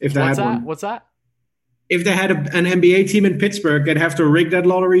 If they had one. What's that? If they had an NBA team in Pittsburgh, they'd have to rig that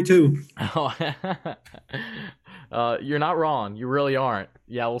lottery too. Oh, you're not wrong. You really aren't.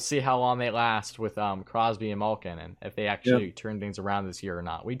 Yeah, we'll see how long they last with Crosby and Malkin and if they actually turn things around this year or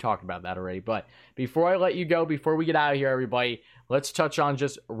not. We talked about that already. But before I let you go, before we get out of here, everybody, let's touch on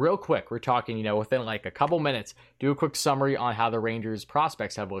just real quick. We're talking, within like a couple minutes, do a quick summary on how the Rangers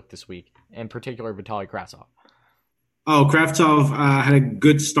prospects have looked this week, in particular Vitaly Krasov. Oh, Kravtsov had a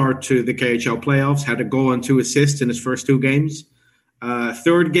good start to the KHL playoffs, had a goal and 2 assists in his first 2 games.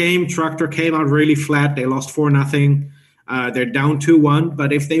 Third game, Tractor came out really flat. They lost 4-0. They're down 2-1,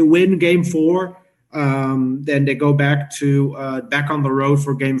 but if they win game 4, then they go back on the road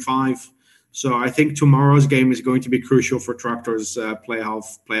for game 5. So I think tomorrow's game is going to be crucial for Tractor's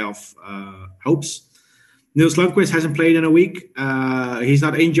playoff hopes. Niels Lundqvist hasn't played in a week. He's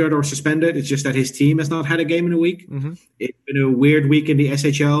not injured or suspended. It's just that his team has not had a game in a week. Mm-hmm. It's been a weird week in the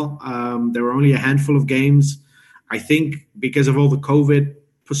SHL. There were only a handful of games. I think because of all the COVID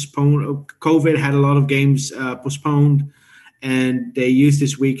had a lot of games postponed, and they used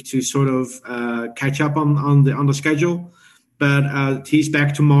this week to sort of catch up on the schedule. But he's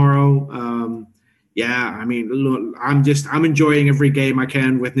back tomorrow. I mean, look, I'm enjoying every game I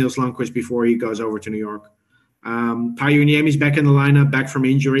can with Niels Lundqvist before he goes over to New York. Taiyo Niemi's back in the lineup, back from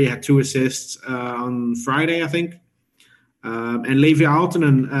injury, had 2 assists on Friday, I think. And Levi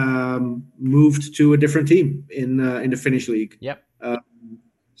Aaltonen moved to a different team in the Finnish league. Yep.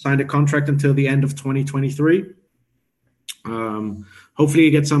 Signed a contract until the end of 2023. Hopefully he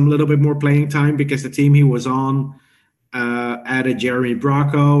gets some little bit more playing time because the team he was on added Jeremy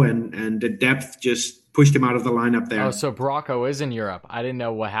Bracco, and the depth just pushed him out of the lineup there. Oh, so Bracco is in Europe. I didn't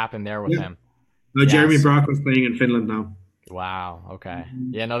know what happened there with him. No, yes. Jeremy Bracco is playing in Finland now. Wow. Okay.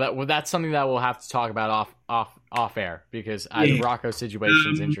 Yeah. No. That's something that we'll have to talk about off air because the Bracco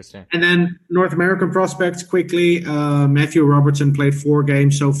situation is interesting. And then North American prospects quickly. Matthew Robertson played 4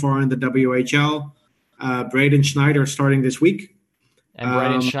 games so far in the WHL. Braden Schneider starting this week. And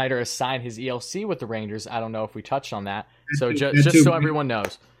Braden Schneider has signed his ELC with the Rangers. I don't know if we touched on that. So just so everyone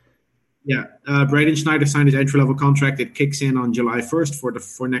knows. Yeah. Braden Schneider signed his entry-level contract. It kicks in on July 1st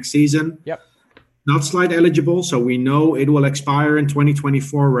for next season. Yep. Not slide eligible, so we know it will expire in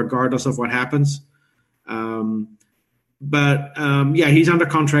 2024 regardless of what happens. He's under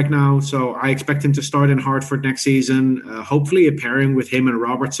contract now, so I expect him to start in Hartford next season. Hopefully a pairing with him and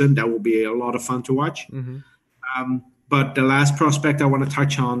Robertson. That will be a lot of fun to watch. Mm-hmm. But the last prospect I want to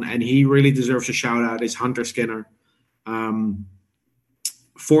touch on, and he really deserves a shout-out, is Hunter Skinner. 4th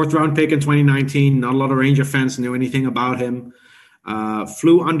round pick in 2019. Not a lot of Ranger fans knew anything about him.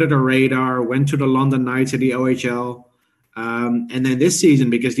 Flew under the radar, went to the London Knights at the OHL. And then this season,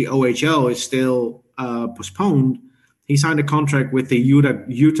 because the OHL is still postponed, he signed a contract with the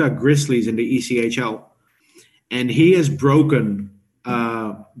Utah Grizzlies in the ECHL. And he has broken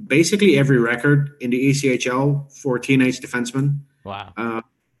basically every record in the ECHL for teenage defensemen. Wow. I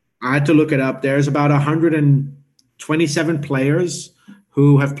had to look it up. There's about 127 players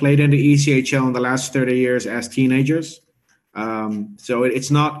who have played in the ECHL in the last 30 years as teenagers. So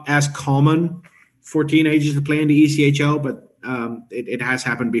it's not as common for teenagers to play in the ECHL, but it has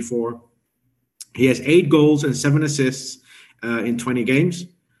happened before. He has 8 goals and 7 assists in 20 games.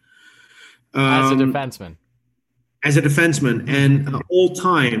 As a defenseman. And all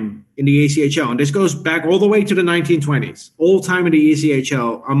time in the ECHL, and this goes back all the way to the 1920s, all time in the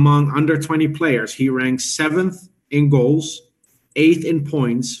ECHL, among under 20 players, he ranks 7th in goals, 8th in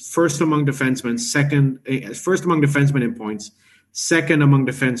points, first among defensemen in points, first among defensemen in goals, second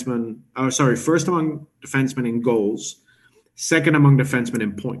among defensemen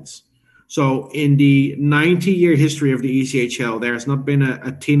in points. So in the 90-year history of the ECHL, there has not been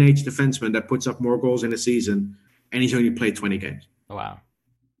a teenage defenseman that puts up more goals in a season, and he's only played 20 games. Oh, wow.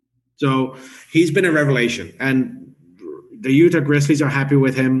 So he's been a revelation, and the Utah Grizzlies are happy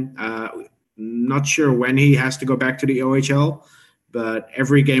with him. Not sure when he has to go back to the OHL, but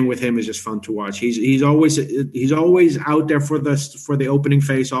every game with him is just fun to watch. He's always out there for the opening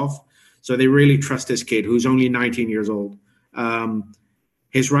face-off, so they really trust this kid who's only 19 years old.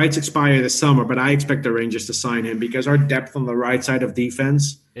 His rights expire this summer, but I expect the Rangers to sign him because our depth on the right side of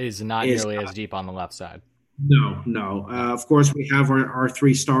defense is not nearly as deep on the left side. No. Of course, we have our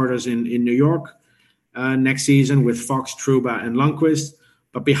 3 starters in New York next season with Fox, Trouba, and Lundqvist.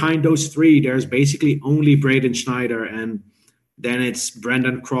 But behind those 3, there's basically only Braden Schneider, and then it's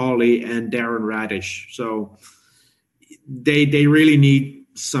Brendan Crawley and Darren Radish. So they really need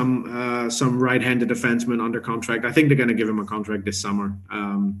some right-handed defensemen under contract. I think they're going to give him a contract this summer,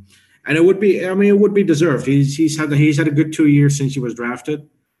 and it would be deserved. He's had a good 2 years since he was drafted.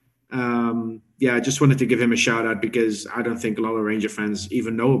 I just wanted to give him a shout out because I don't think a lot of Ranger fans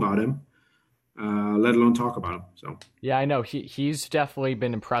even know about him, let alone talk about him. So yeah, I know he's definitely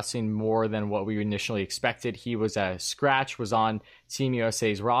been impressing more than what we initially expected. He was a scratch, was on Team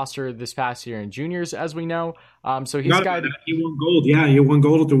USA's roster this past year in juniors, as we know. So he won gold. Yeah, he won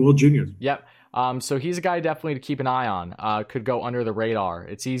gold at the World Juniors. Yep. So he's a guy definitely to keep an eye on. Could go under the radar.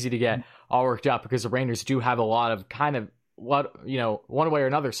 It's easy to get all worked up because the Rangers do have a lot of kind of one way or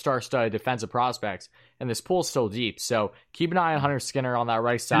another star-studded defensive prospects, and this pool's still deep. So keep an eye on Hunter Skinner on that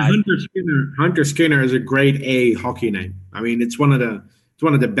right side. Hunter Skinner is a grade A hockey name. I mean, it's one of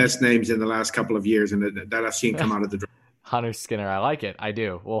the best names in the last couple of years, and that I've seen come out of the draft. Hunter Skinner, I like it. I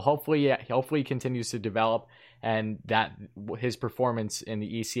do. Well, hopefully he continues to develop, and that his performance in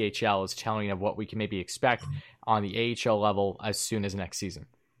the ECHL is telling of what we can maybe expect on the AHL level as soon as next season.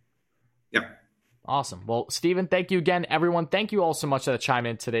 Yep. Awesome. Well, Steven, thank you again, everyone. Thank you all so much that chimed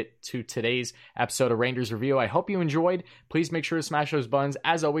in to today's episode of Rangers Review. I hope you enjoyed. Please make sure to smash those buttons,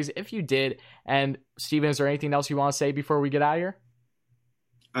 as always, if you did. And, Steven, is there anything else you want to say before we get out of here?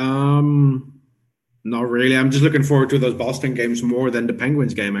 Not really. I'm just looking forward to those Boston games more than the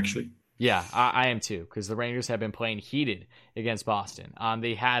Penguins game, actually. Yeah, I am too, because the Rangers have been playing heated against Boston.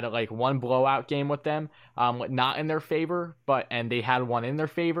 They had like one blowout game with them, not in their favor, and they had one in their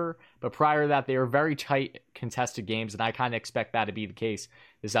favor. But prior to that, they were very tight, contested games, and I kind of expect that to be the case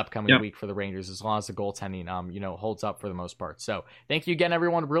this upcoming week for the Rangers, as long as the goaltending, holds up for the most part. So thank you again,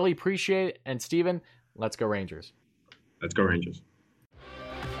 everyone. Really appreciate it. And Steven, let's go Rangers. Let's go Rangers.